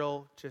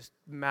industrial, just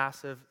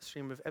massive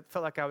stream of, it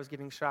felt like I was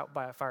getting shot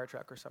by a fire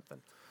truck or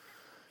something.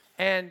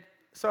 And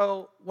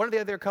so one of the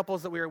other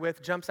couples that we were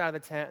with jumps out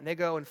of the tent, and they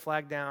go and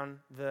flag down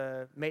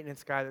the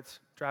maintenance guy that's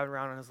driving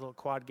around on his little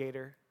quad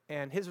gator.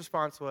 And his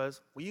response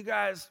was, will you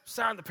guys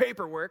sign the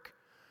paperwork?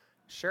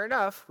 Sure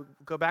enough, we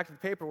go back to the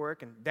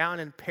paperwork, and down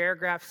in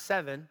paragraph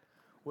 7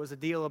 was a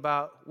deal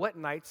about what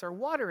nights are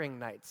watering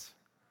nights.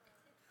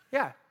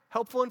 Yeah,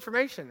 helpful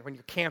information when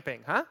you're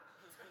camping, huh?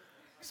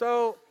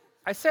 So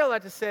I say all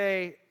that to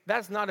say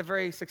that's not a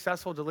very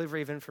successful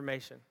delivery of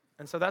information.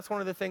 And so that's one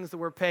of the things that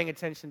we're paying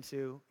attention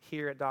to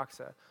here at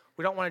Doxa.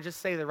 We don't want to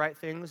just say the right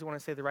things. We want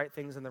to say the right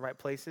things in the right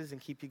places and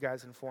keep you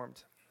guys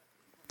informed.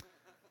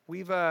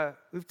 We've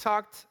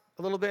talked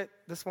a little bit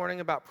this morning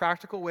about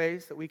practical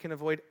ways that we can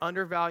avoid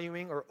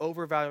undervaluing or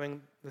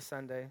overvaluing the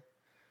Sunday.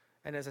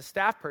 And as a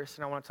staff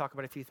person, I want to talk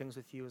about a few things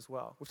with you as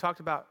well. We've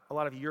talked about a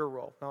lot of your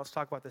role. Now let's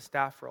talk about the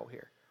staff role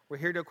here. We're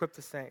here to equip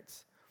the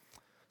saints.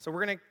 So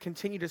we're going to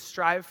continue to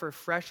strive for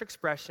fresh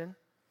expression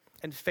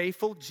and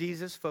faithful,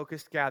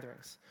 Jesus-focused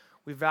gatherings.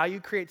 We value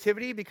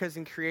creativity because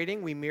in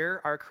creating, we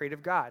mirror our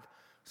creative God.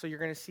 So you're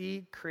going to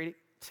see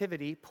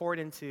creativity poured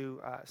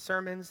into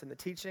sermons and the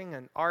teaching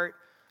and art.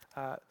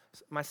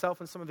 Myself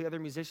and some of the other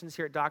musicians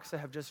here at Doxa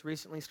have just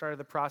recently started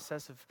the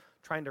process of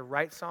trying to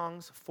write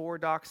songs for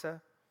Doxa.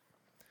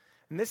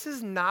 And this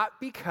is not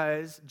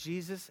because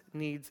Jesus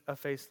needs a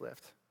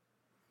facelift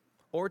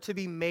or to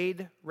be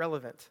made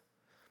relevant,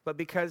 but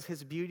because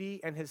his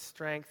beauty and his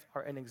strength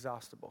are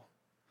inexhaustible.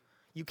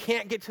 You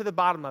can't get to the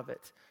bottom of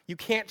it. You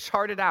can't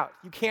chart it out.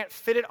 You can't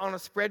fit it on a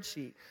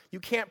spreadsheet. You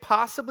can't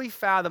possibly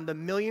fathom the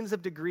millions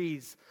of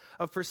degrees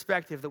of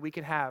perspective that we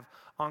can have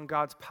on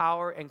God's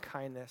power and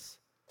kindness,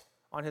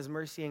 on his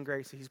mercy and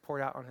grace that he's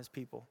poured out on his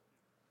people.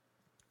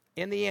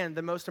 In the end,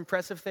 the most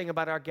impressive thing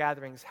about our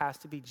gatherings has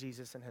to be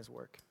Jesus and his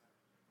work.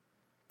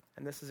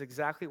 And this is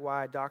exactly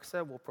why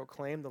Doxa will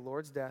proclaim the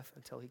Lord's death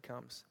until he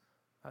comes.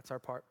 That's our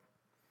part.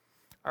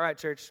 All right,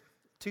 church,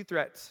 2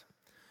 threats.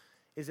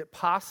 Is it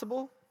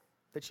possible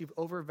that you've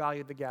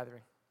overvalued the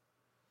gathering?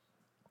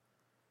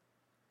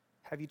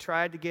 Have you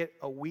tried to get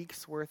a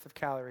week's worth of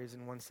calories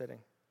in one sitting?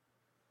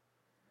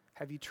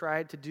 Have you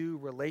tried to do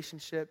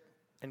relationship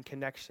and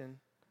connection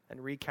and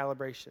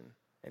recalibration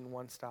in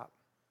one stop?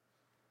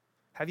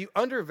 Have you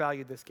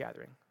undervalued this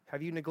gathering?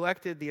 Have you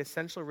neglected the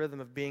essential rhythm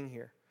of being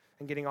here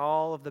and getting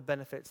all of the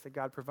benefits that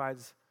God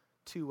provides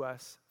to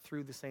us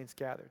through the saints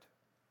gathered?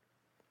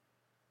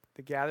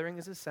 The gathering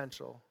is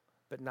essential,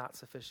 but not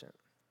sufficient.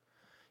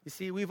 You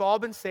see, we've all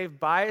been saved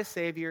by a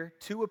Savior,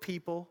 to a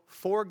people,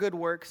 for good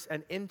works,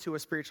 and into a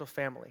spiritual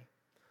family.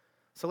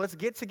 So let's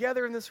get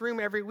together in this room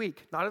every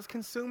week, not as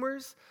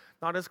consumers,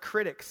 not as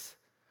critics,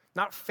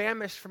 not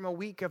famished from a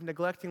week of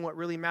neglecting what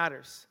really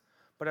matters,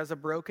 but as a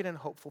broken and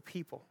hopeful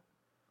people.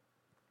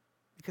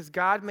 Because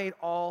God made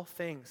all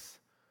things,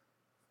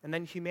 and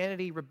then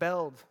humanity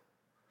rebelled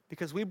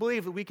because we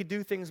believed that we could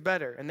do things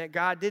better and that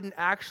God didn't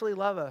actually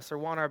love us or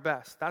want our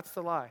best. That's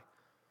the lie.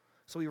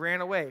 So we ran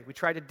away. We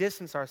tried to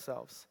distance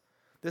ourselves.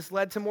 This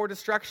led to more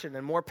destruction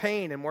and more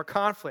pain and more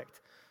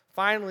conflict.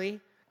 Finally,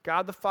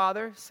 God the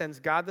Father sends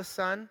God the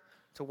Son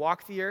to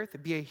walk the earth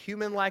and be a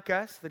human like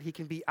us, so that he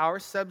can be our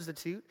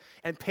substitute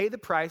and pay the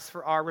price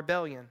for our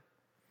rebellion.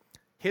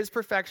 His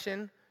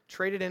perfection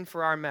traded in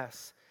for our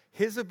mess.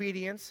 His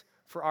obedience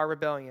for our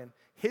rebellion.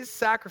 His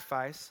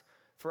sacrifice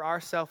for our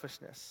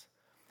selfishness.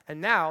 And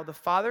now the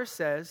Father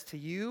says to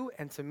you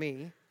and to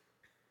me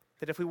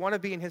that if we want to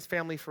be in his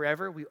family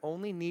forever, we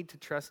only need to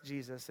trust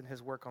Jesus and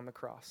his work on the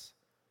cross.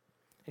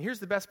 And here's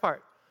the best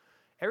part.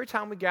 Every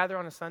time we gather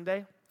on a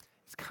Sunday,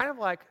 it's kind of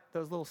like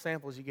those little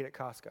samples you get at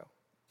Costco,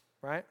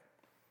 right?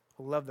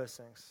 I love those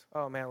things.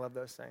 Oh man, I love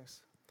those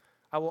things.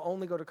 I will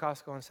only go to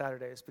Costco on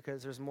Saturdays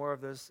because there's more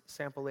of those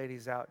sample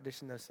ladies out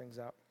dishing those things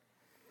out.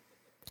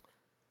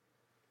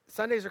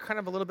 Sundays are kind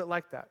of a little bit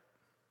like that.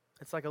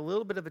 It's like a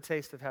little bit of a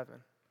taste of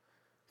heaven.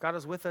 God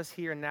is with us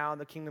here and now,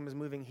 and the kingdom is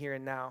moving here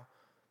and now.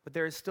 But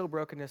there is still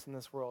brokenness in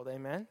this world,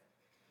 amen?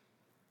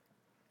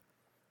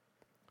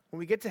 When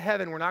we get to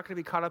heaven, we're not going to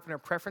be caught up in our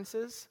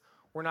preferences.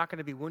 We're not going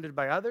to be wounded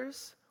by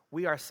others.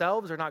 We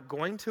ourselves are not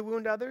going to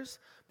wound others,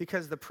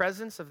 because the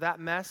presence of that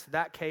mess,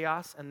 that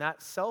chaos, and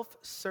that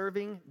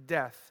self-serving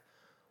death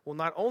will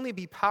not only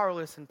be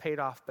powerless and paid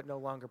off, but no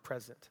longer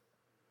present.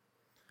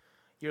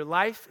 Your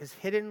life is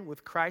hidden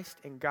with Christ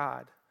in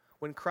God.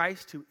 When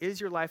Christ, who is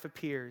your life,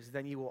 appears,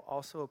 then you will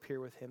also appear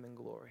with him in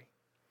glory.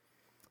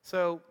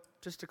 So,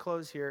 just to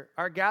close here,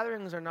 our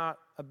gatherings are not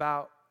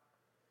about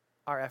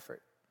our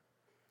effort.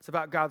 It's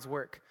about God's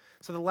work.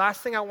 So the last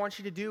thing I want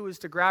you to do is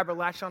to grab or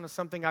latch onto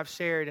something I've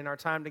shared in our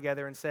time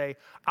together and say,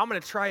 I'm going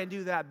to try and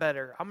do that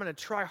better. I'm going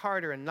to try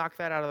harder and knock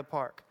that out of the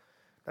park.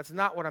 That's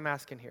not what I'm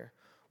asking here.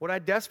 What I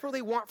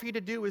desperately want for you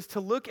to do is to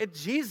look at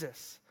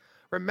Jesus.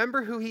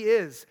 Remember who he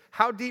is,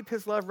 how deep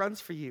his love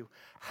runs for you.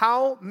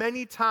 How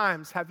many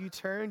times have you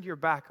turned your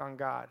back on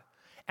God?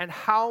 And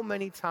how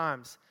many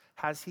times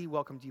has he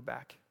welcomed you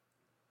back?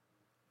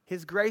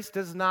 His grace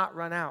does not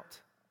run out.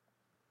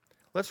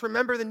 Let's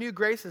remember the new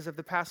graces of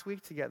the past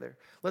week together.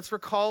 Let's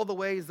recall the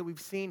ways that we've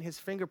seen his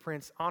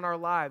fingerprints on our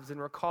lives and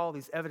recall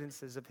these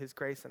evidences of his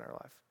grace in our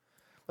life.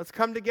 Let's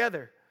come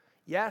together.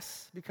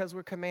 Yes, because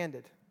we're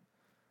commanded,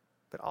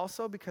 but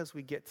also because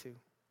we get to,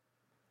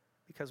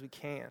 because we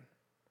can,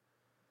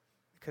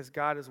 because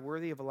God is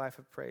worthy of a life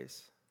of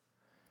praise.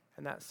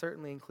 And that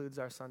certainly includes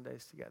our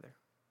Sundays together.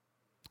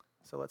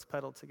 So let's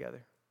pedal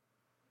together.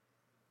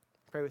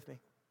 Pray with me.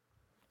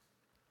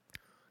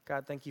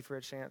 God, thank you for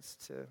a chance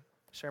to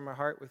share my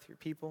heart with your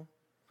people.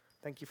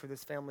 Thank you for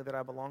this family that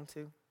I belong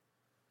to.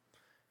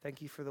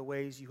 Thank you for the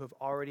ways you have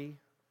already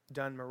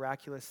done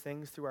miraculous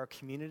things through our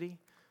community.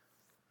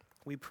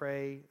 We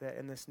pray that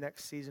in this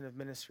next season of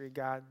ministry,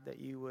 God, that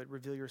you would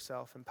reveal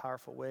yourself in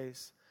powerful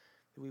ways,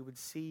 that we would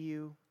see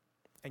you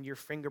and your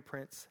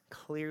fingerprints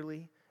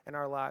clearly in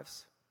our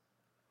lives.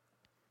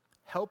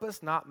 Help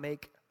us not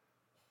make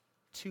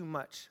too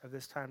much of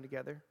this time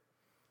together,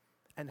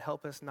 and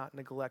help us not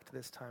neglect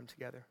this time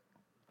together.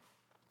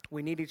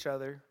 We need each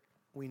other.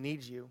 We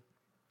need you.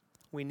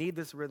 We need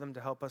this rhythm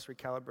to help us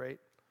recalibrate.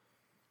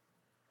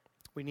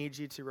 We need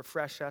you to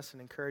refresh us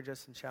and encourage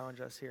us and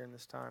challenge us here in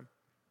this time.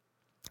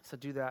 So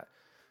do that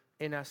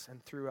in us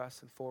and through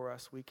us and for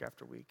us week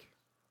after week.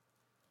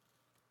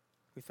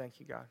 We thank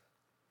you, God.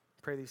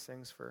 Pray these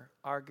things for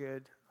our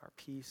good, our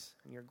peace,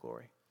 and your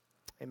glory.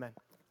 Amen.